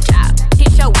no day job,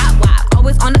 hit your wop,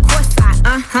 always on the course side,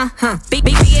 Big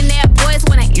billionaire boys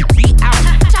wanna eat out.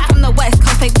 Shot from the West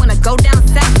Coast, they wanna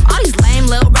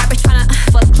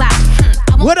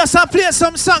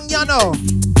them song, you know.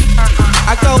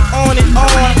 I go on and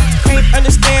on, can't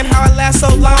understand how I last so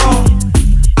long.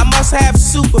 I must have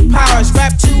superpowers,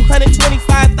 rap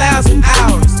 225,000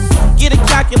 hours. Get a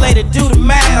calculator, do the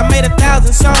math. I made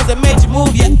 1,000 songs that made you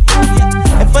move, yeah.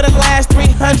 And for the last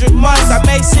 300 months, I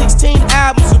made 16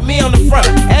 albums with me on the front,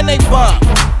 and they bump.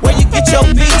 Where you get your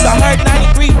beats? I heard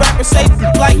 93 rappers say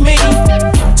like me.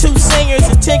 2 singers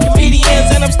and 10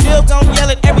 comedians, and I'm still gon' yell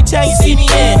it every time you see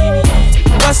me in.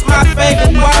 What's my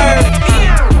favorite word?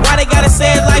 Why they gotta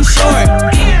say it like short?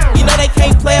 You know they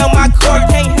can't play on my court,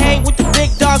 can't hang with the big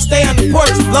dogs, stay on the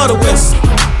porch. Blow the whistle.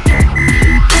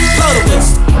 Blow the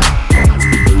whistle.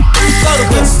 Blow the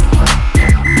whistle.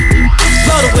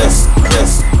 Blow the whistle.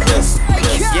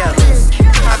 Yeah,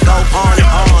 I go on and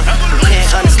on.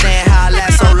 Can't understand how I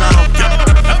last so long.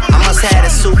 I must have the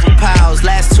superpowers.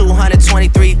 Last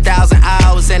 223,000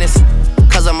 hours, and it's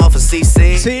cause I'm off of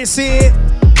CC.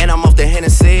 And I'm off the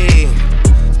Hennessy.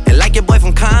 And like your boy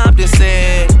from Compton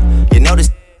said, you know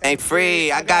this ain't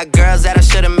free. I got girls that I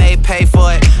should've made pay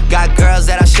for it. Got girls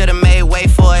that I should've made wait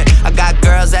for it. I got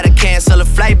girls that'll cancel a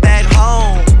flight back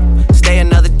home. Stay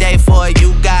another day for it.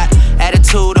 You got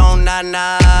attitude on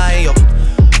nana, yo.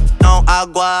 On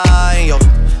agua, yo.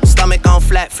 Stomach on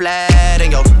flat,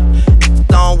 and yo.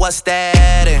 On what's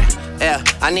that? And yeah,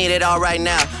 I need it all right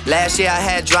now. Last year I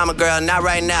had drama, girl, not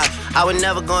right now. I would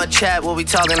never go and chat what we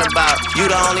talking about. You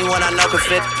the only one I know can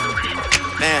fit.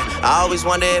 Man, I always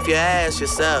wonder if you ask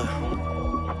yourself,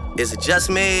 is it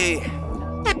just me?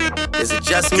 Is it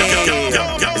just me?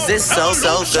 Is this so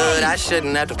good? I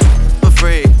shouldn't have to for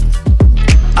free.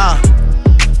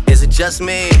 Is it just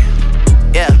me?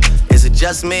 Yeah, is it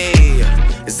just me?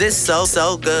 Is this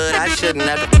so good? I shouldn't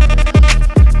have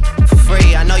to for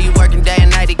free. I know you working day and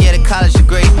night to get a college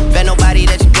degree. Bet nobody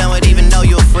that you been with even know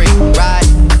you're free, right?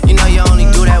 You know you only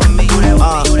do that with me.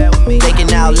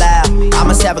 Thinking out loud, I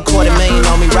must have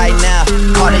 $250,000 on me right now.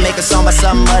 Hard to make a song about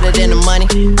something other than the money.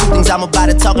 Things I'm about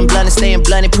to talking blunt and staying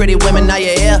blunt. Pretty women, are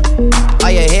you here?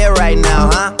 Are you here right now,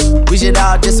 huh? We should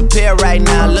all disappear right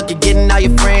now. Look, you're getting all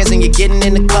your friends and you're getting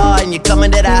in the car and you're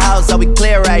coming to the house. Are we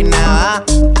clear right now, huh?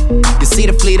 You see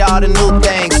the fleet, all the new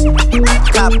things.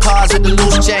 Cop cars with the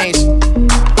loose change.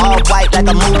 All white like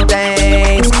a mood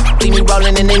things. See me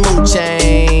rolling in they mood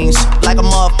change. Like a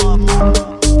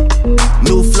motherfucker.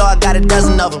 New floor, I got a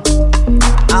dozen of them.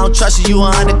 I don't trust you, you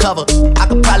are undercover. I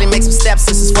could probably make some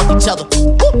stepsisters fuck each other.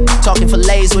 Woo! Talking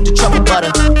fillets with the truffle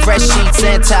butter. Fresh sheets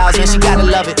and towels, and she gotta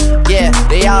love it. Yeah,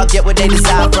 they all get what they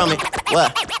desire from it.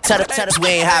 What? Tell us we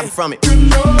ain't hiding from it.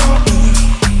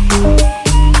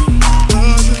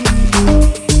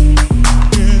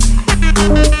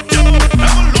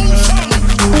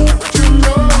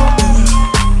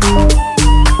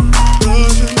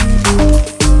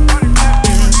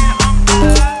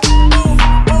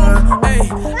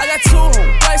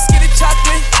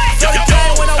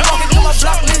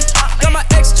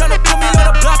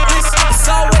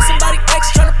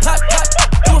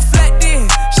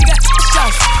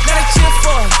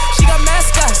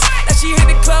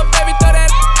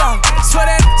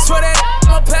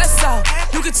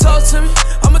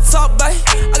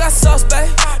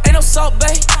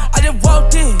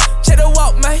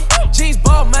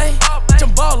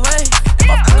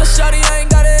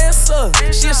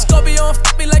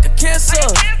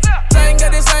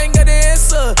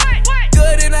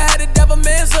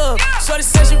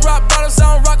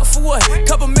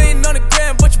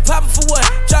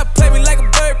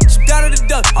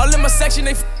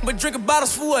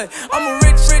 Bottles for what? I'm a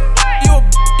rich, you a,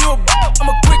 I'm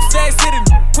a quick fast hitter,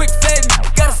 quick fast,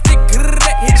 gotta stick,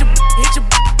 hit your,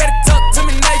 better talk to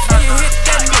me nice when you hit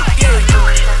that nigga, yeah.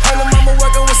 Her little mama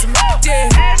working with some, yeah.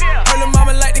 Her little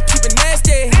mama like to keep it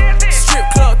nasty. Strip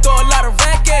club, throw a lot of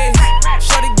racket.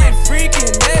 Shorty get freaky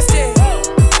and nasty.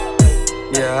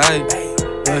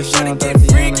 Yeah, shorty get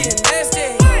freaky and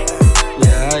nasty.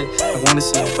 Yeah, I wanna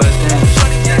see you bust down.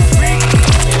 Shorty get freaky.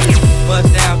 Bust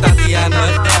down,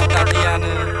 Tatiana.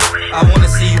 I wanna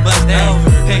see you bust down.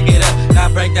 Pick it up, now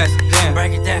break that shit down.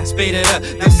 Break it down, speed it up,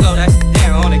 now slow that shit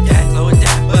down on the gas. Slow it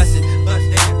down, bust it,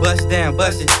 bust down,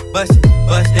 bust it,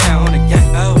 bust down on the gas.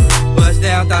 Oh, bust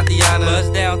down, Tatiana.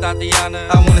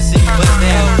 I wanna see you bust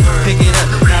down. Pick it up,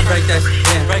 now break that shit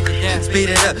down. Break it down, speed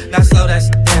it up, now slow that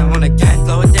shit down on the gas.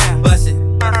 Slow it down, bust it,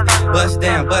 bust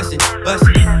down, bust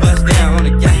down on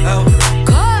the gas. Oh,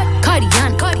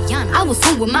 Cardiana, I was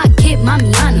home with my kid,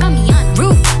 Mamiana.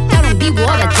 Rude. Be with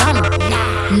all that drama.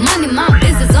 Money, my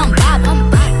business, I'm bob.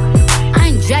 I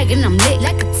ain't dragging, I'm lit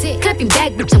like a tick. Clapping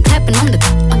back, bitch, I'm clapping on the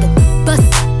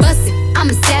bust it. I'm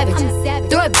a savage.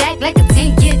 Throw it back like a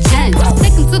 10-year challenge.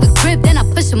 Take him to the crib, then I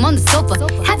push push him on the sofa.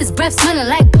 Have his breath smelling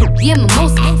like yeah,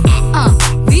 mimosa.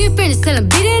 We ain't finished, tell him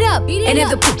beat it up. And if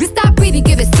the poop stop breathing,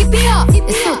 give it CPR.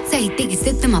 It's so tight, think it's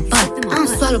sit in my butt. I don't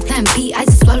swallow plan B, I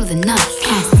just swallow the nuts.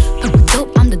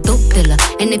 Dope, I'm the dope dealer.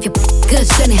 And if you're good,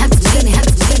 shouldn't have to.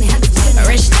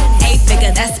 Rich,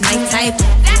 8-figure, that's my type.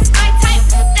 That's my type,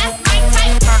 that's my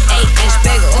type. 8-inch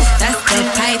bagel, that's the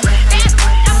type.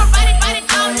 I'ma ride it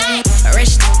all night.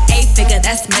 Rich, 8-figure,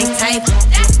 that's my type.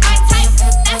 That's my type,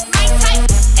 that's my type.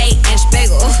 8-inch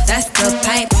bagel, that's the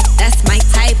pipe. That's my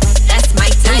type, that's my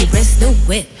type. New wrist, new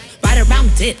whip, ride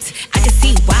around dipped. I can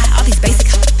see why all these basic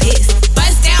pissed.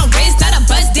 Buzz down wrist, not a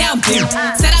buzz down beer.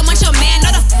 Said I want your man,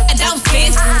 not a I don't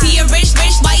fit. See a rich,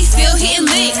 why he still hitting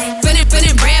licks?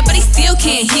 Spinning bread, but he still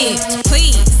can't hit.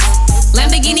 Please,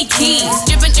 Lamborghini keys,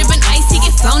 drippin' ice, he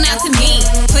get flown out to me.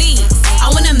 Please,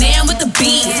 I want a man with the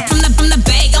beats. From the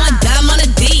bag, I'm a dime on a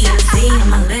D. See on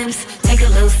my lips, take a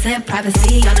little sip,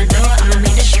 privacy on the door, I'ma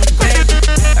make this shit work.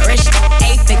 Rich,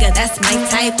 8-figure, that's my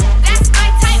type. That's my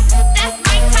type, that's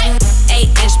my type.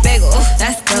 8-inch bagel,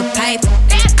 that's the pipe.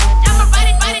 I'ma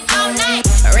ride it all night.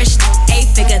 Rich,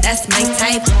 8-figure, that's my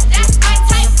type. That's my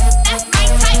type, that's my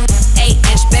type.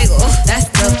 8-inch bagel, that's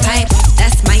the pipe.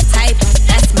 That's my type,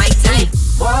 that's my type.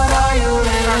 What are you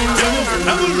willing to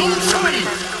do?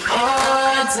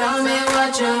 Oh, tell me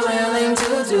what you're willing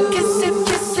to do. Kiss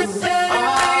it, baby. Oh,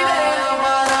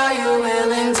 what are you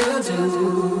willing to do?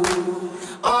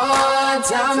 Oh,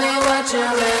 tell me what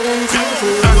you're willing to do.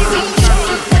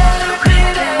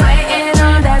 Waiting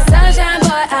on that sunshine,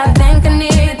 boy, I think I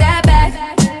need that back.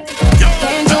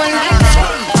 Can't do it like that.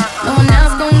 No one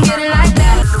else gon' get it like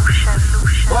that.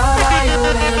 What are you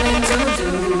willing to do?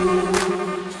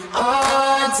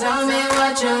 Oh, tell me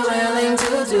what you're willing to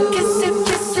do. Kiss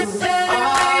it, baby. Oh,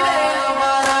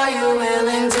 what are you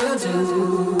willing to do?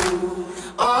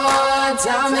 Oh,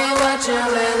 tell me what you're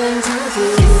willing to do.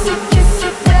 Kiss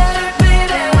it,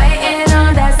 baby. Waiting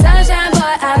on that sunshine,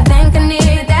 boy, I think I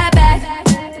need that back.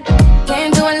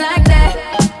 Can't do it like that.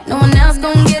 No one else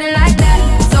gon' get it like that.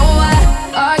 So what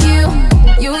are you?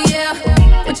 Yeah.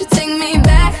 Would you take me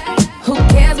back? Who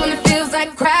cares when it feels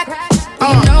like crack?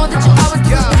 You know that you always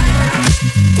do.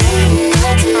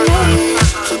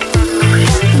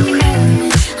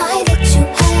 I bet you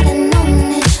hadn't known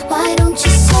it. Why don't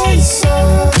you say so?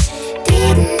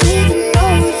 Didn't even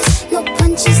notice. No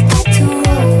punches that to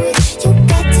roll with. You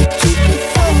got to keep me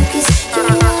focused. You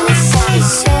wanna say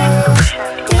so?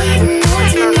 Didn't have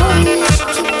to know it.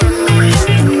 Keeping me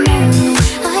in the moment.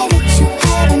 I bet you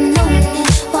hadn't known it.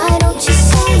 Why don't you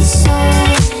say so?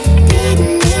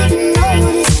 Didn't even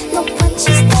notice. No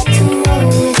punches that to roll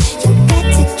with. You got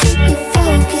to keep me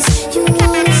focused. You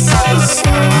wanna say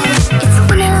so? It's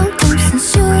been a long time since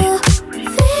you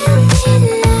felt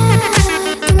me like.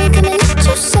 Don't be coming at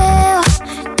yourself.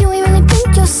 You ain't really think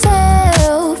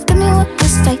yourself. Tell me what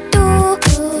must I do?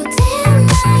 Damn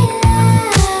my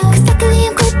love. 'Cause luckily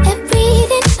I'm good at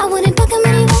breathing. I wouldn't bug him,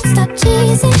 but he won't stop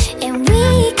cheesing. And we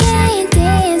can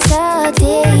dance all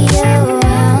day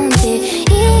around it.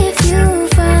 If you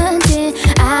frontin',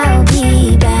 I'll be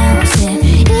bouncing.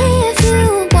 If you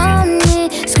want it,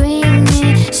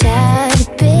 screaming, shout it,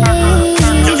 babe.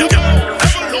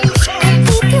 And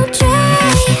if you try,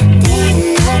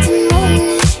 didn't have to know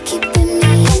it, keeping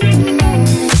me in the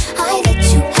moment. I bet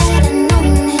you hadn't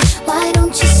known it. Why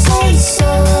don't you say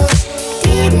so?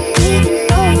 Didn't even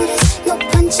notice. No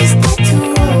punches that to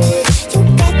roll with. You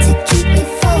got to keep me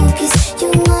focused. You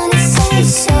wanna say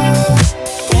so?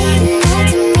 Didn't have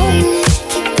to know it,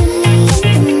 keeping me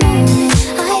in the moment.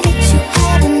 I bet you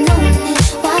hadn't known it.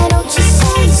 Why don't you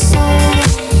say so?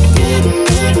 Didn't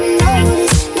even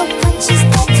notice. No punches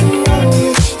that to roll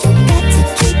with. You got to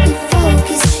keep me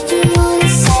focused. You wanna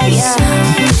say so?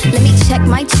 Let me check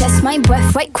my chest, my breath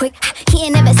right quick. He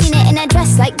ain't never seen it in a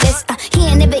dress like this. He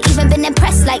ain't never even been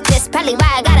impressed like this. Probably why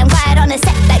I got him quiet on the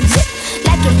set like zip.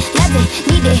 Like it, love it,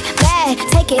 need it, bad.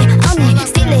 Take it, own it,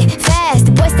 steal it, fast.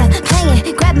 The boy stop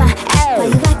playing, grab my ass. Why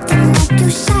you acting like you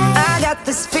shy? I got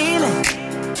this feeling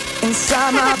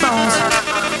inside my bones.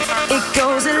 It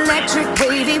goes electric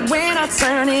wavy when I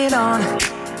turn it on.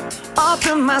 Off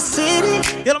from my city,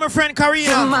 you know my friend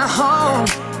Karina. from my home.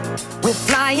 We're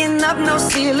flying up, no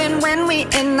ceiling when we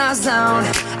in our zone.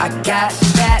 I got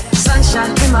that sunshine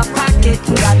in my pocket,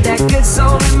 got that good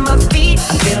soul in my feet.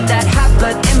 I feel that hot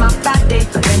blood in my body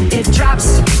when it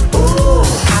drops. Ooh,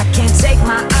 I can't take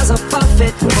my eyes off of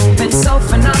it, moving so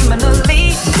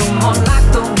phenomenally. Room on lock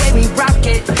the way we rock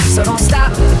it, so don't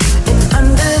stop. And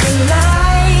under the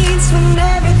lights when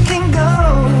everything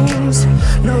goes,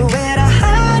 nowhere to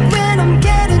hide when I'm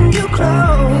getting you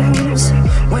close.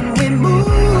 When we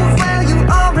move, well you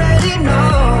already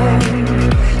know.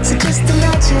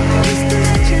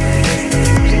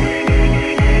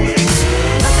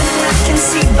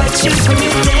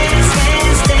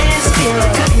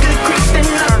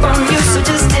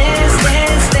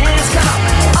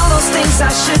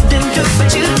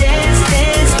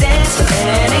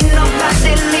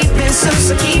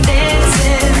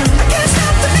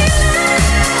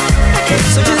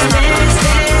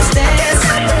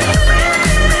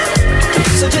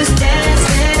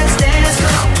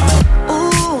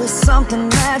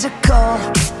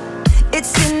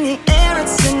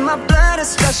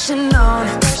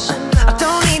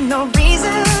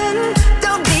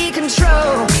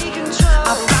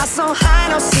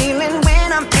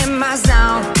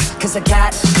 is a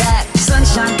cat. That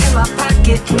sunshine in my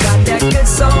pocket, got that good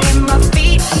soul in my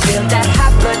feet. I feel that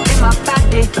hot blood in my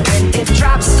body when it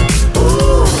drops.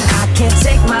 Ooh, I can't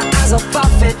take my eyes off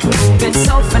of it. Moving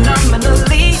so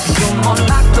phenomenally. You're more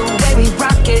like the way we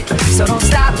rock it. So don't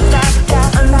stop, stop,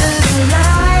 stop. Under the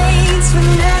lights, we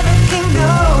never can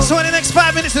go. So in the next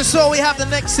 5 minutes or so, we have the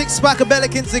next 6-pack of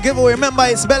Belikins to give away. Remember,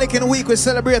 it's Belikin week. We're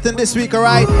celebrating this week,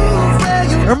 alright?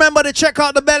 Remember to check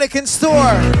out the Belikin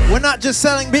store. We're not just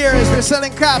selling beers, we're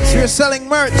selling caps, we're selling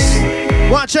merch.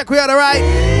 Wanna check we out, alright?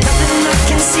 Nothing I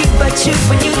can see but you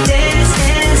when you dance,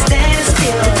 dance, dance.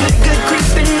 Feel the good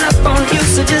creeping up on you,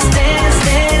 so just dance,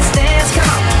 dance, dance. Come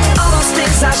on, all those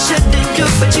things I shouldn't do,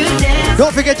 but you dance.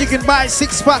 Don't forget you can buy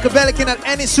 6-pack of Belikin at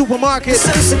any supermarket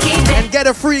and get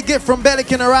a free gift from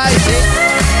Belikin, alright?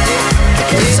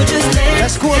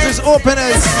 Let's cause is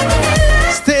openers,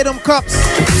 stadium cups,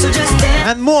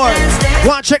 and more.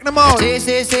 Wanna check them out?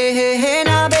 Say, hey, hey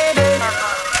now, baby.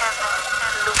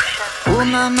 Oh,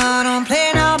 mama, don't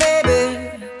play now, baby.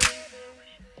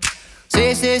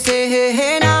 Say, hey,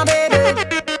 hey now, baby.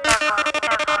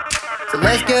 So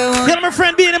let's go on. Tell my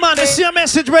friend being man, I see your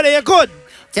message ready, you're good.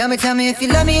 Tell me if you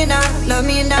love me now, love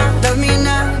me now, love me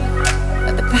now.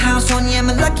 At the house on you, I'm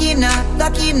lucky now,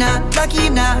 lucky now, lucky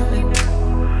now.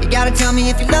 You gotta tell me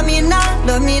if you love me now,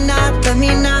 love me now, love me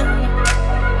now.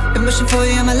 Been wishing for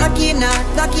you, I'm lucky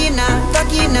now, lucky now,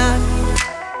 lucky now.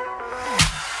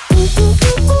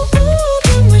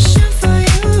 Been wishing for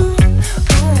you.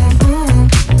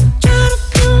 Try to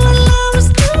do what I was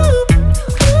doing.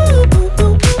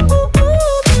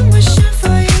 Been wishing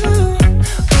for you.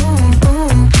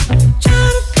 Try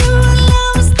to do what I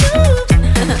was doing.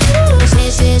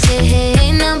 Say,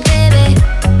 hey now, baby.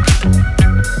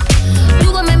 You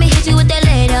gon' make me hit you with that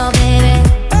lay down, baby.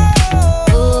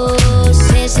 Oh,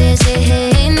 say,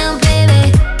 hey now, baby.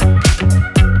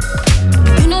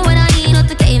 You know what I need, not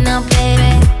the game now,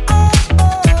 baby.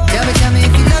 Tell me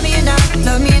if you love me now,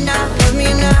 love me now, love me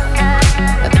now.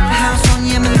 At the house on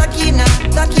you, I'm lucky now,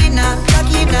 lucky now,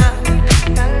 lucky now.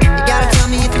 You gotta tell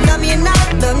me if you love me now,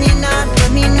 love me now,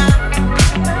 love me now.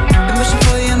 Been wishing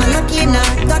for you, I'm lucky now,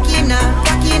 lucky now,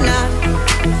 lucky now.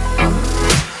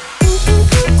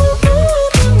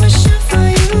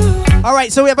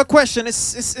 Alright, so we have a question.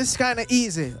 It's kind of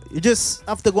easy. You just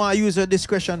have to go and use your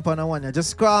discretion upon a one.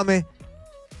 Just call me.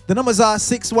 The numbers are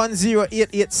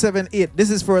 610-8878. This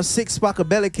is for a 6-pack of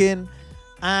Belikin.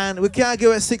 And we can't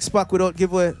give a 6-pack without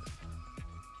give away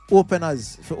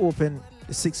openers for open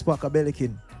the 6-pack of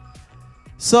Belikin.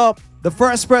 So the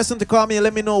first person to call me and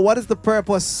let me know what is the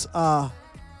purpose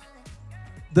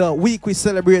the week we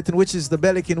celebrating, which is the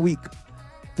Belikin week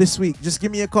this week. Just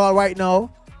give me a call right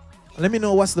now. Let me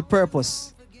know what's the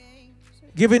purpose.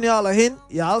 Giving y'all a hint.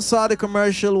 Y'all saw the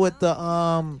commercial with the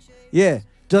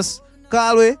just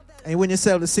call away and win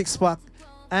yourself the 6-pack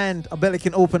and a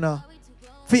Belikin opener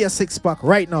for your 6-pack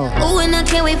right now. Ooh, and I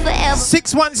can't wait forever.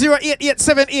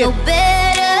 610-8878. No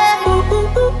better.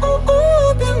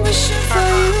 Ooh, been wishing for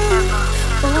you.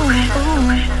 Ooh,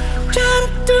 try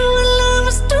to do what I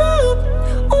was doing.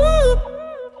 Ooh.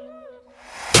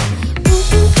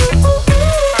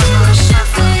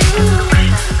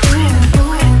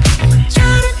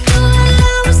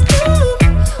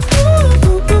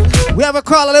 We have a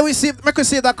caller. Let me see if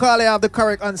that caller have the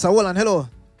correct answer. Hold on. Hello.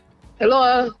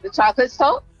 Hello, the chocolate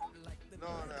stove?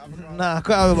 Nah,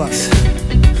 call me back.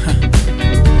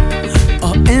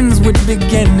 All ends with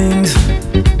beginnings.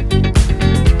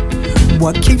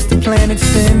 What keeps the planet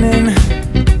spinning?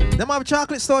 Them have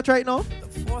chocolate start right now?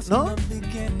 No?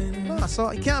 Nah, so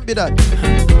it can't be that.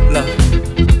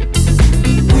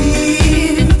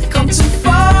 We've come too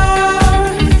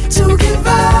far to give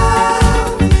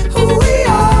up who we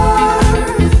are.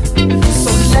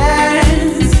 So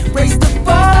let's raise the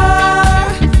bar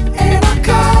and our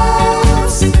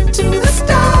cups to the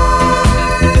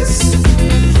stars.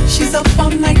 She's up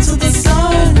all night to the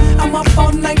sun. I'm up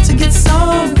all night to get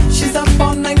some. She's up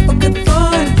all night for good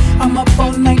fun. I'm up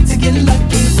all night to get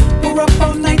lucky. We're up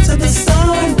all night to the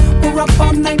sun. We're up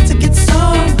all night to get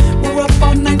some. We're up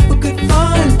all night for good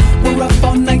fun. We're up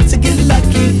all night to get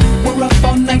lucky. We're up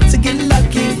all night to get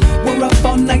lucky. We're up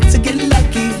all night to get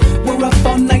lucky. We're up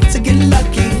all night to get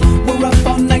lucky. We're up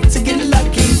all night to get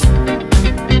lucky.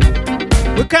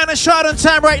 We're kind of short on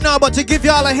time right now, but to give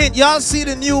y'all a hint, y'all see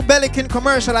the new Belikin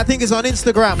commercial. I think it's on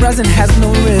Instagram. Present has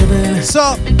no ribbon.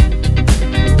 So,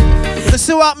 you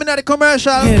see what happened at the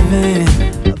commercial?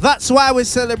 That's why we're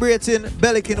celebrating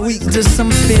Belikin week. Just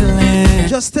some feeling.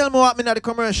 Just tell me what happened at the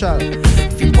commercial.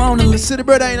 If you wanna listen, see the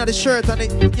brother in the shirt on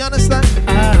it. You understand?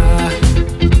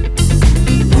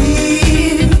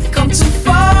 We've come too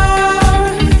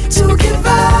far to give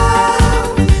up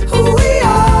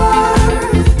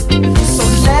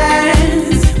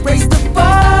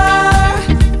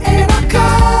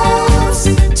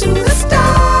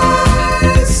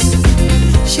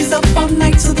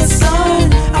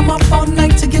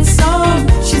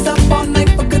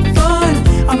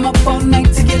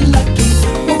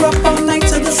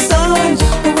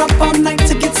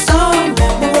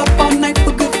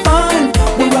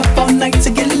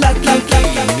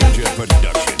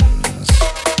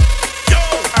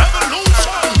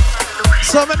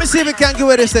see if we can give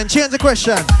it this then. Change the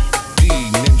question.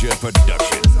 Ninja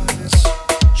Productions.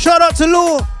 Shout out to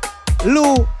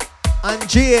Lou and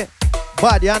Jay.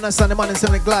 Bad, you understand the man is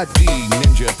something glad.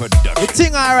 Ninja Productions. The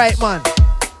thing alright, man.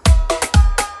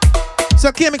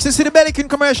 So K-Mix, you see the Belikin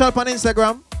commercial on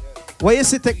Instagram? Where you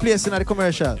see take place in the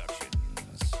commercial?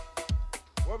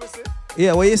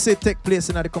 Yeah, where you see take place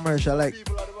in the commercial? Like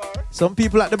some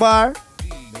people at the bar,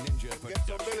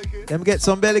 them get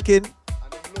some Belikin.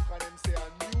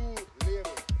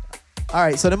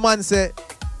 Alright, so the man said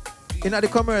in the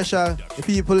commercial, the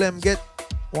people them get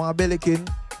one Belikin,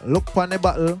 look on the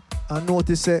bottle and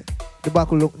notice the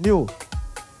bottle look new.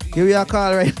 Give you a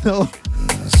call right now.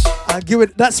 And give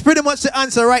it. That's pretty much the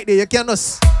answer right there. You can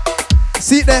just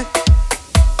see it there.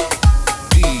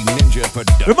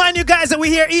 Remind you guys that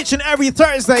we're here each and every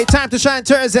Thursday. Time to Shine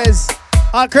Thursdays.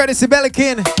 All courtesy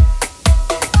Belikin.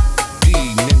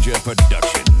 Ninja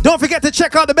Production. Don't forget to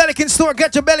check out the Belikin store.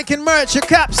 Get your Belikin merch, your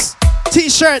caps,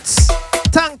 t-shirts,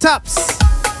 tank tops,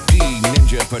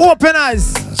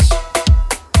 openers.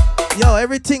 Yo,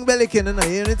 everything Belikin, you know.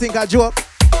 You don't think I joke?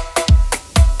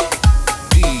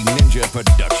 Ninja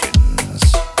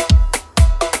Productions.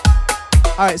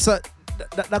 Alright, so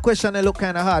that question they look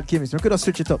kind of hard, Kimmy. So we could have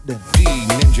switch it up then.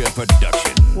 Ninja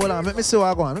Productions. Hold on, let me see what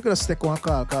I go on. We could have stick one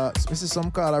call, because this is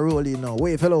some call I roll in now.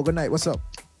 Wave, hello, good night, what's up?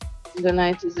 Good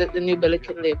night, is it the new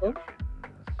Belikin label?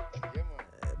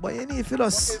 But you need for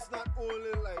us. It's not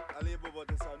only like a label, but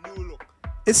it's a new look.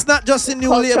 It's not just a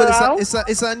new label,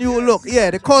 it's a new look. Yeah,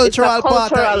 the cultural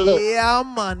part. Look. Yeah,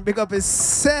 man. Big up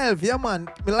himself. Yeah, man.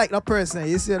 Me like that person.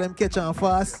 You see them catch on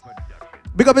fast.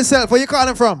 Big up himself. Where you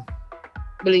calling from?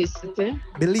 Belize City.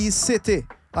 Belize City.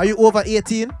 Are you over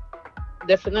 18?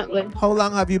 Definitely. How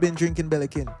long have you been drinking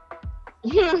Belikin?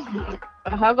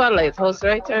 I have a lighthouse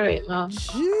right here right now.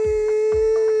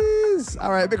 Jeez.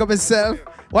 All right, big up himself.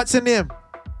 What's your name?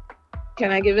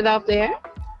 Can I give it up there?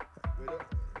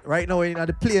 Right now, we're in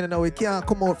the plane and we can't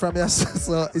come out from here.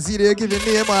 So it's either you give your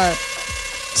name or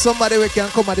somebody we can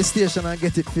come at the station and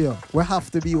get it for you. We have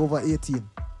to be over 18.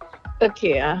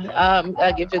 Okay,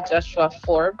 I'll give you Joshua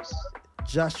Forbes.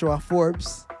 Joshua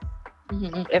Forbes.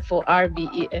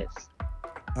 Forbes.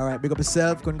 All right, big up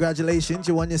yourself. Congratulations.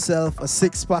 You won yourself a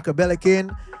 6-pack of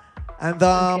Belikin and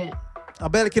a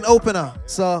Belikin opener.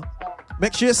 So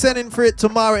make sure you send in for it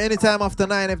tomorrow, anytime after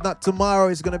 9. If not tomorrow,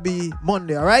 it's going to be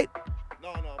Monday, all right?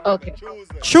 Okay.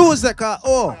 Tuesday,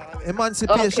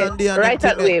 Emancipation Day. Right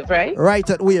at Wave, right? Right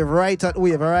at Wave,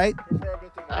 all right?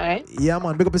 All right. Yeah,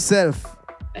 man, big up yourself.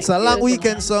 It's a long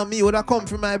weekend, so me would have come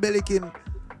from my Belikin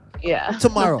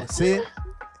tomorrow, see?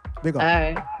 Big up. All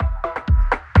right.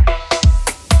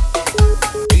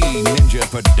 Ninja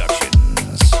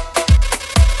Productions.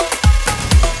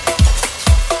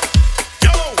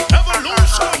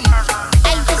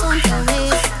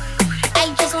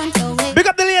 Big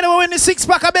up the lady who win the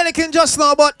 6-pack of Belikin just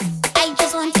now, but I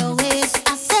just want your waist.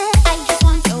 I said I just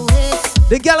want your waist.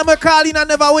 the girl I'm calling and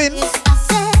never win.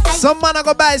 Some man I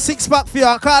go buy a 6-pack for you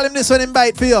and call him this one and buy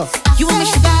it for you. You want me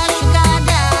sugar daddy.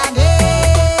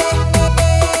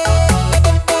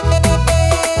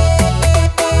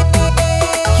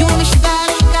 You want me sugar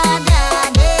daddy.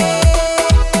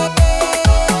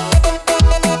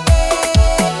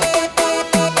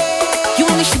 You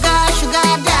want me sugar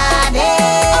daddy.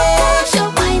 Of course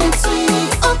you're fine and sweet.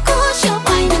 Of course you're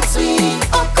fine and sweet.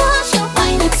 Of course you're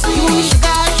fine and sweet. You want me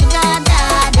sugar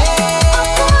daddy. Of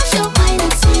course you're fine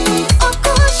and sweet. Of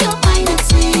course you're fine and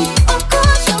sweet. Of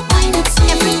course you're fine and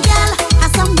sweet. Every girl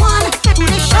has someone who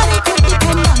they surely could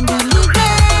depend on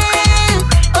believing.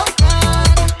 Oh God,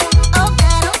 oh God, oh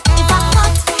God. If I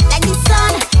hot like the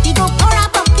sun, he go pour a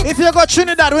bucket. If you go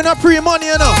Trinidad, we not free money,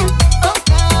 you know.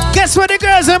 Guess what the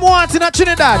girls them want in a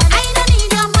Trinidad? I don't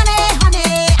need your money,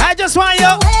 honey. I just want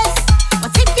you.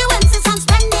 But if you insist on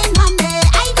spending money,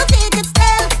 I don't take it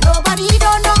still. Nobody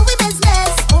don't know we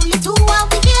business. Only two are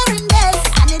we hearing this.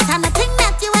 And it's nothing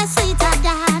that you are sweeter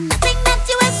than. Nothing that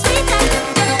you are sweeter than.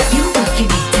 You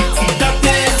walking it, that's it.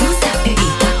 Don't stop, baby,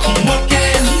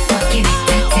 walking. Keep walking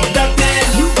it, that's it.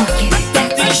 You walking it,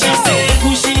 that's it. She said,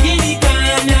 pushing in the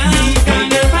corner,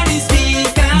 corner by the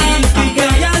speaker.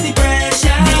 Because you're the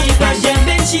pressure,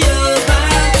 then she over.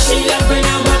 She love when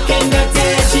I walk in the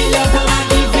tail. She love how I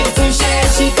give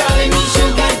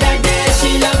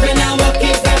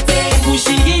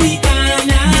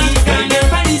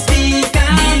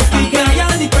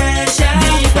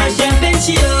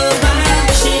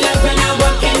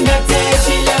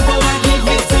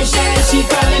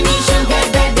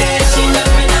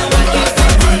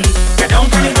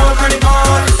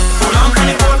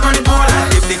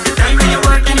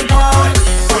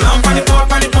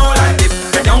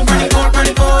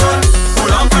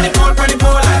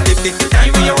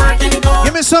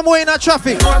more in our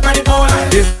traffic.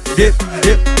 Dip, dip,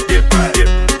 dip, dip,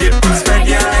 dip, dip. Spread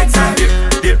your legs and dip,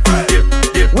 dip, dip,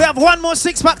 dip. We have one more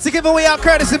 6-pack to give away out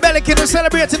courtesy Belikin. We're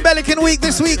celebrating Belikin week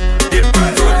this week. Dip,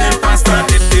 rolling faster,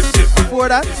 dip, dip, dip. Before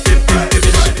that,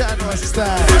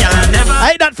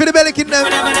 I ain't that for the Belikin now.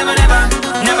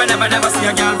 Never see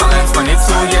a girl balance when it's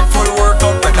so yet full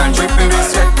workout, but can't drip in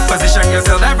respect. Position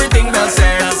yourself, everything well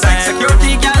said. Like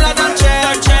security, girl, I don't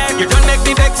check. You don't make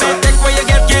me vex, so take where you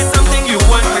get something you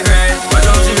won't regret. But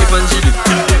don't she whip and she dip,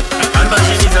 and but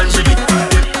she needs and she dip.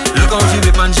 Look how she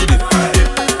whip and she dip,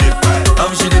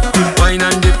 how she dip, wine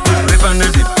and dip, whip and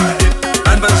dip,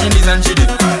 and but she needs and she dip.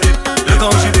 Look how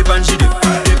she whip and she dip,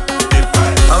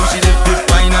 how she dip,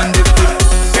 wine and dip.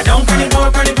 Get down for the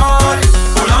pole, pull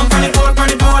on for the pole,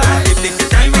 dip, dip, the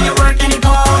time when you work in the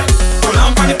pole. Pull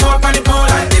on for the pole,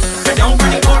 dip, get down for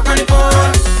the pole,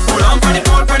 pull on for the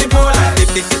pole, dip,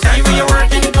 dip, the time when you work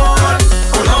in the pole.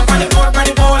 Pull on for the pole,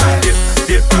 dip,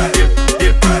 dip, dip,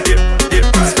 dip, dip, dip.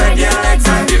 Spread your legs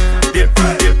and dip, dip,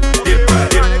 dip, dip,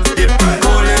 dip, dip. Go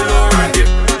a little lower, dip,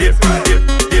 dip, dip,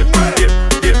 dip, dip,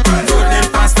 dip. Go a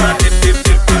little faster, dip, dip,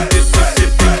 dip, dip, dip,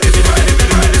 dip, dip, dip.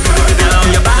 Now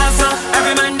your boss,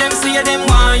 every man them see you, them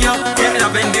want you. Them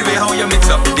loving the way how you mix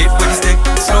up the dip with the stick.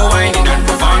 Slow winding and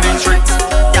performing tricks.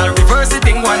 Y'all reverse the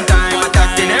thing one time,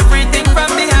 attacking everything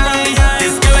from behind.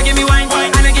 This girl give me wine,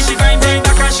 and I give she grind,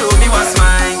 back and show me what's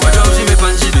mine. Watch how she whip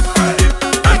and she dip,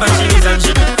 and but she needs and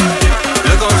she dip.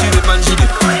 Look how she whip and she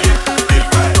dip,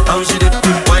 how she dip,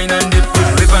 wine and dip,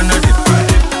 whip and dip,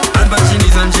 and but she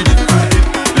needs and she dip.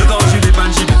 Look how she whip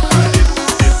and she dip,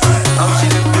 how she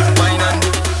dip, wine and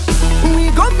dip. We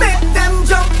gon' make them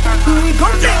jump, we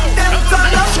gon' make them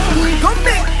turn up, we gon'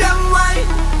 make them whine,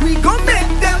 we gon' make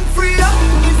them free up.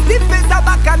 It's deep as a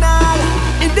bacchanal,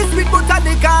 in this sweet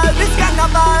botanical, this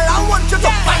carnival. I want you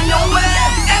to find your way.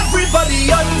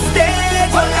 Everybody on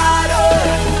stage, oh God,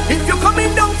 oh. If you're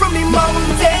coming down from the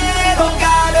mountain, oh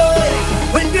God, oh.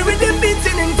 When the rhythm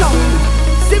beating in town,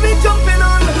 see me jumping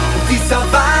on the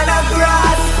savannah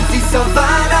grass, the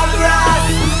savannah grass.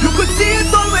 You could see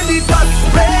it already done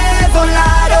spread, oh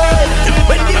Lord, oh.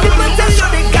 When the people tell you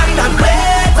they cannot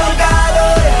wait, oh God, oh.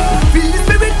 Feel the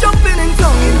spirit jumping in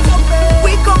town.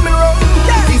 We coming round,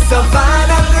 the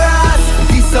savannah grass,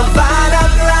 the savannah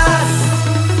grass.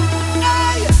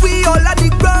 We all at the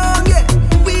ground, yeah.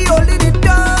 We all in it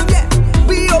down, yeah.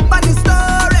 We open the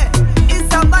story. It's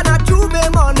savannah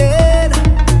Juve morning,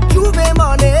 Juve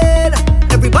morning.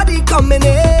 Everybody coming in,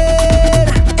 eh.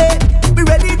 We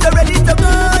ready to go,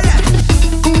 yeah.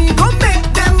 We gon'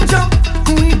 make them jump,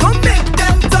 we gon' make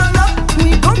them turn up,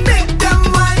 we gon' make them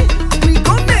whine, we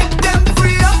gon' make them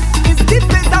free up. It's deep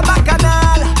as a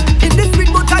bacchanal, in this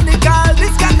sweet botanical,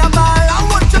 this carnival. I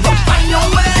want you to find your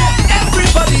way.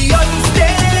 Everybody on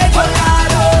stage, oh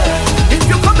God, oh. If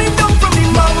you're coming down from the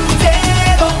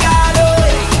mountain, oh God, oh.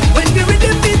 When the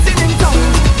rhythm beating in town,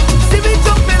 see me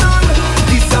jumping on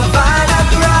the savannah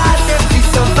grass, the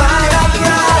savannah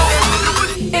grass.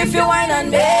 If you whine on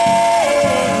me,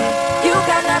 you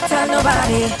cannot tell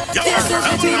nobody. This is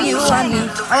between you and me.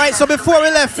 All right, so before we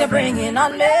left, You're bringing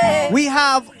on me. we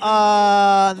have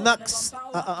next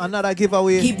another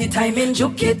giveaway. Keep the timing,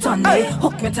 juke it on me.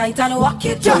 Hook me tight and walk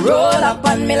it. You roll up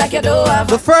on me like you do have.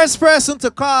 The first person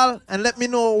to call and let me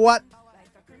know what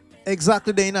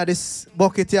exactly they in this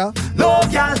bucket here. No,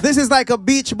 girl. This is like a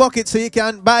beach bucket, so you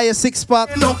can buy a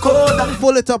 6-pack, No cold.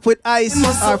 fill it up with ice,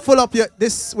 or fill up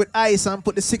this with ice and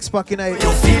put the 6-pack in it.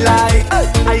 You feel like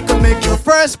I can make you. The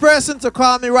first person to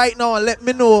call me right now and let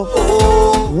me know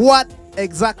what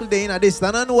exactly they in this.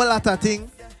 I don't know a lot of things,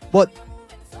 but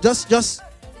just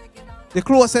the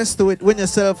closest to it, win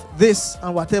yourself this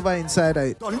and whatever inside of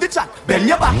it. On the track, bend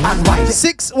your back and wind.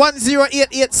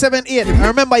 6108878. And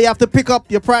remember, you have to pick up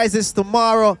your prizes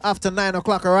tomorrow after 9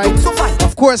 o'clock, all right? So fine.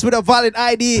 Of course, with a valid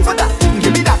ID. For that,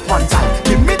 give me that one time.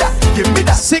 Give me that.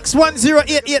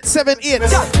 6108878.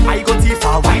 I go too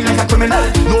far, wine like a criminal.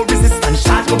 No resistance,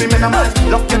 charge to be minimal.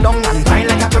 Lock you down and wine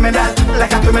like a criminal.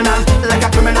 Like a criminal, like a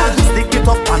criminal. Stick it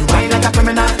up and wine like a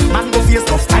criminal. Man, go face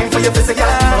enough time for your physical.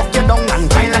 Lock you down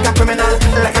and wine like a criminal.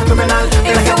 Like a criminal,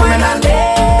 like a criminal.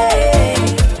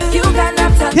 You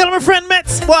cannot tell. Hear my friend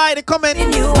Mets, boy, they comment.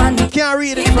 Can't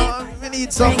read it, bro. We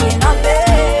need some.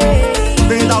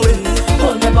 Bring it away.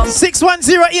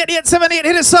 6108878.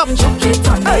 Hit us up. Hook me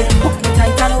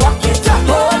tight and walk it.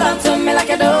 Hold on to me like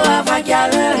you don't have a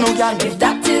girl. No girl. If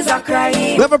that is a crime.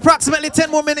 We have approximately 10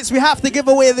 more minutes. We have to give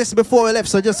away this before we left,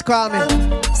 so just call me.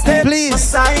 Step Please.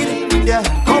 aside, yeah.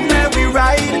 Come here, we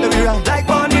ride like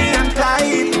Bonnie and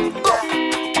Clyde.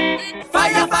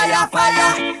 Fire, fire,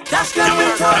 fire. Dash them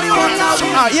with only water.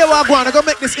 Alright, yeah, we're going to go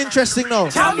make this interesting now.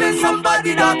 Jamming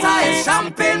somebody daughter is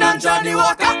champagne and Johnny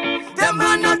Walker. Them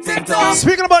had nothing to offer.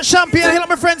 Speaking about champagne, hello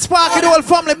my friend Sparky, the whole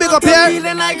family, big up here.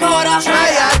 Feeling like order.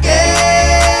 Try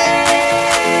again.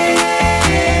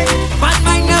 But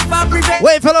my never prevent.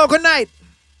 Wait, fellow, good night.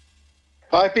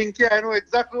 I think, yeah, I know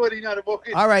exactly what he know the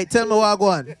bucket. Alright, tell me what I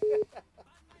want.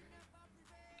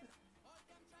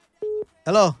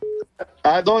 Hello?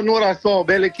 I don't know that song.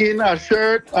 Belikin, a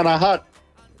shirt, and a hat.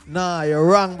 Nah, you're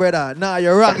wrong, brother. Nah,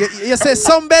 you're wrong. You say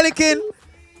some Belikin?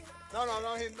 No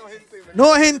hinting.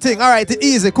 No hinting. Alright,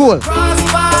 easy, cool.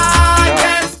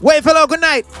 Wait, fellow, good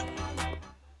night.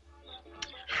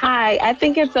 Hi, I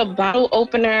think it's a bottle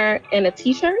opener and a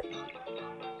t-shirt.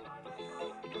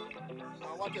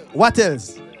 What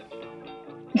else?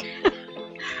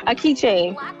 A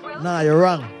keychain. Nah, you're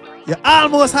wrong. You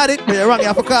almost had it, but you're wrong. You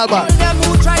have to call back.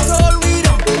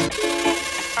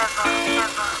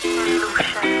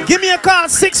 Give me a call,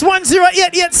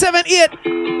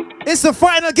 610-8878. It's the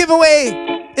final giveaway.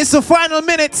 It's the final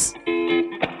minutes.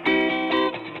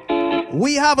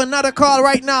 We have another call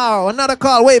right now. Another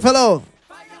call. Wait, hello.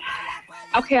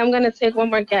 Okay, I'm going to take one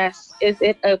more guess. Is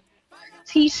it a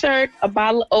t-shirt, a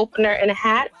bottle opener, and a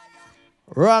hat?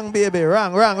 Wrong, baby.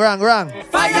 Wrong. Fire,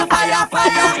 fire,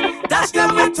 fire. Dash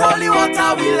them with holy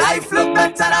water. We life look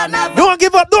better than ever. Don't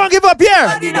give up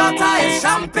here. The daughter is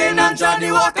champagne and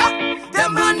Johnny Walker.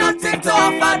 Them had nothing to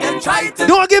offer. Them try to.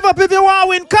 Don't give up if you want to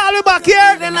win. Call me back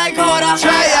here. Like order.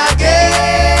 Try again.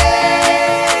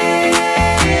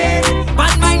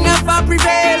 But might never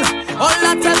prevail. All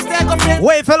that else they go fail.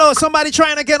 Wait, fellow. Somebody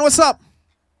trying again. What's up?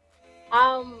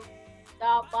 The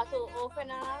bottle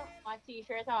opener, my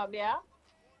t-shirt, and a beer.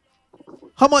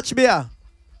 How much beer?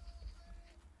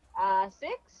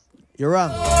 6. You're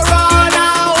wrong. Run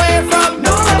away from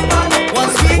no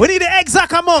one. We need the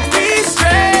exact amount. Be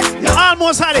straight. You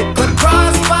almost had it. But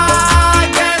prosper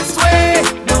against way.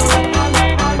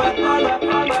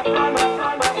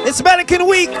 It's Belikin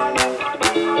week.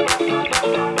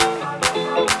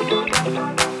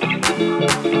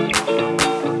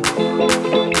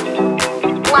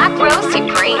 Black Rose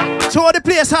Supreme. Tour the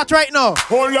place hot right now.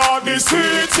 Hold on the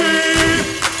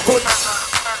city.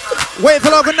 Wait,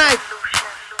 fellow, good night.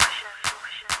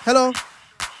 Hello.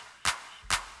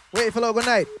 Wait, fellow, good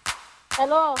night.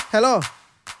 Hello.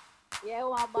 Yeah,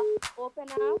 one bottle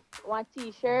opener, one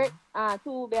t-shirt, and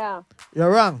 2 beer.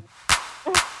 You're wrong.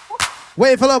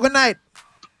 Wait, fellow, good night.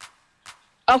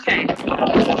 Okay. So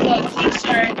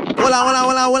t-shirt. Hold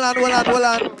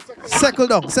on. Settle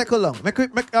down.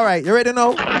 All right, you ready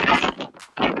now?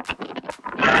 I'm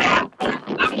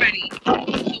ready. So a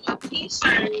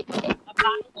t-shirt, a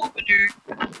bottle opener,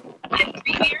 and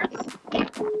 3 beers.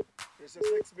 There's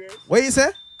 6 beers. What you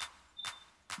say?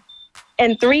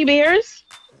 And 3 beers.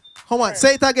 Hold on,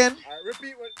 say it again.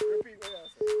 Repeat what you said.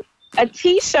 A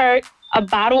t-shirt, a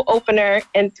bottle opener,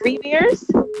 and 3 beers.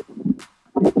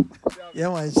 Yeah,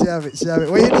 man, shove it.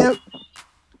 What your name?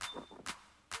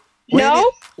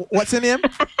 No. What's your name?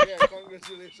 Yeah,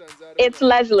 congratulations. It's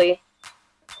Leslie.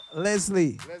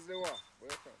 Leslie. Leslie what?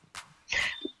 Where from?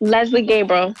 Leslie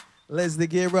Gabriel. Leslie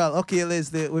Gabriel. Okay,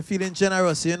 Leslie, we're feeling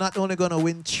generous. So you're not only going to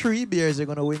win 3 beers, you're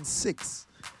going to win 6.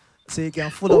 So you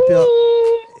can fill up your...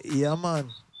 Yeah, man.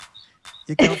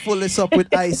 You can fill this up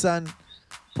with ice and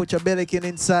put your Belikin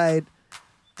inside.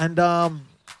 And the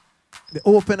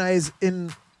opener is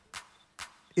in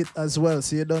it as well.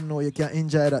 So you don't know. You can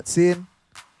enjoy that. See?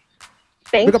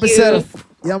 Thank Pick up you. yourself.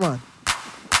 Yeah, man.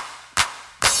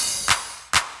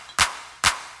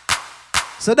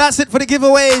 So that's it for the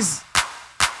giveaways.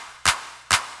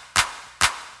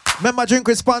 Remember, drink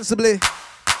responsibly.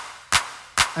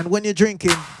 And when you're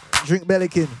drinking, drink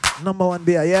Belikin. #1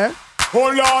 beer, yeah?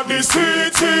 Hold on the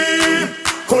city.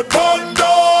 Good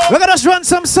bundle. We're gonna just run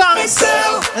some songs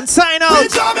and sign out.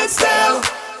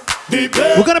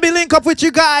 We're gonna be linking up with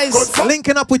you guys,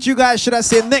 should I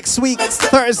say, next week,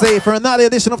 Thursday, for another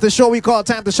edition of the show we call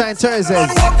Time to Shine Thursdays.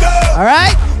 All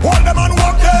right?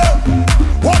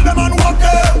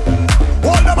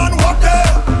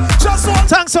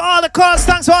 Thanks for all the calls,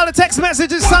 thanks for all the text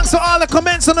messages, thanks for all the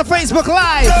comments on the Facebook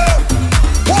Live.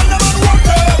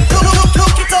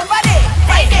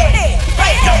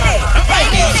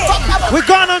 We're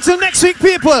gone until next week,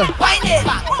 people. Look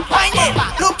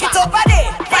it over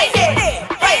there. Right there.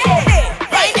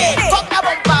 Talk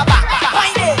about Baba.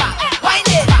 Wind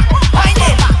it.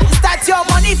 Start your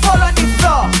money fall on the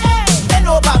floor. Bend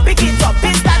over, pick it up.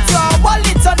 Start your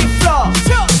wallet on the floor.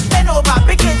 Bend over,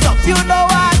 pick it up. You know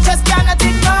I just cannot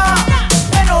ignore.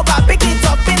 Bend over, pick it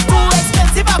up. It's too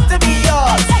expensive have to be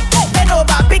yours. Bend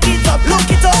over, pick it up.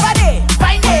 Look it over there.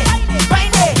 Find it.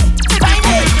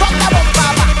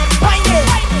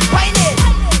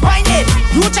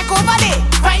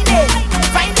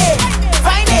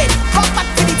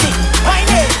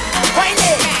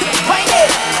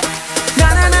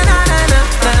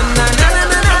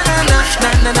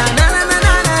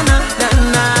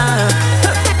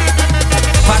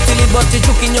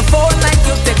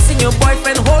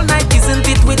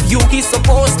 we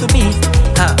supposed to be.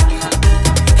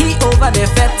 He over there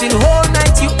fetting whole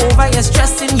night, you over here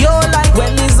stressing your life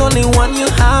when there's only one you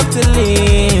have to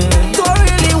live. Don't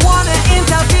really wanna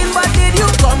intervene, but did you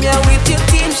come here with your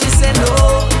team? She said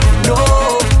no, no,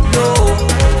 no.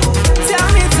 Tell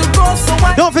me to go, so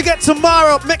I don't forget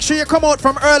tomorrow, make sure you come out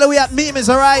from early. We at Memes,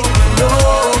 alright? No,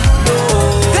 no.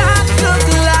 That look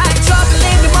like trouble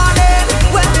in the morning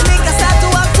when the niggas start to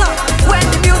act up, when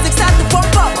the music start to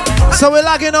pump up. So we're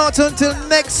logging out until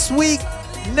next week,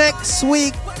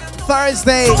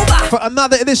 Thursday, for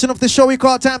another edition of the show we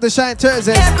call Time to Shine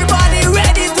Thursdays. Everybody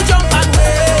ready to jump and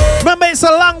wave. Remember, it's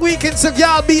a long weekend, so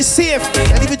y'all be safe.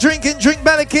 And if you're drinking, drink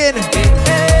Belikin.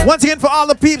 Once again, for all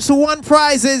the peeps who won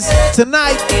prizes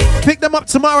tonight, pick them up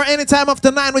tomorrow anytime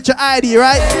after 9 with your ID,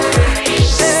 right?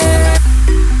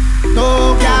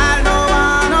 No, girl, no,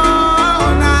 no,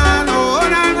 no, no, no,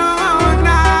 no,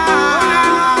 no.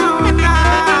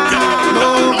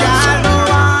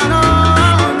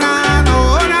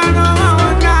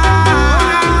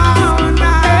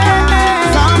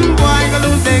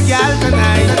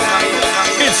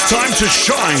 Time to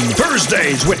Shine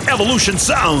Thursdays with Evolution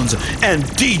Sounds and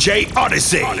DJ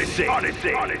Odyssey.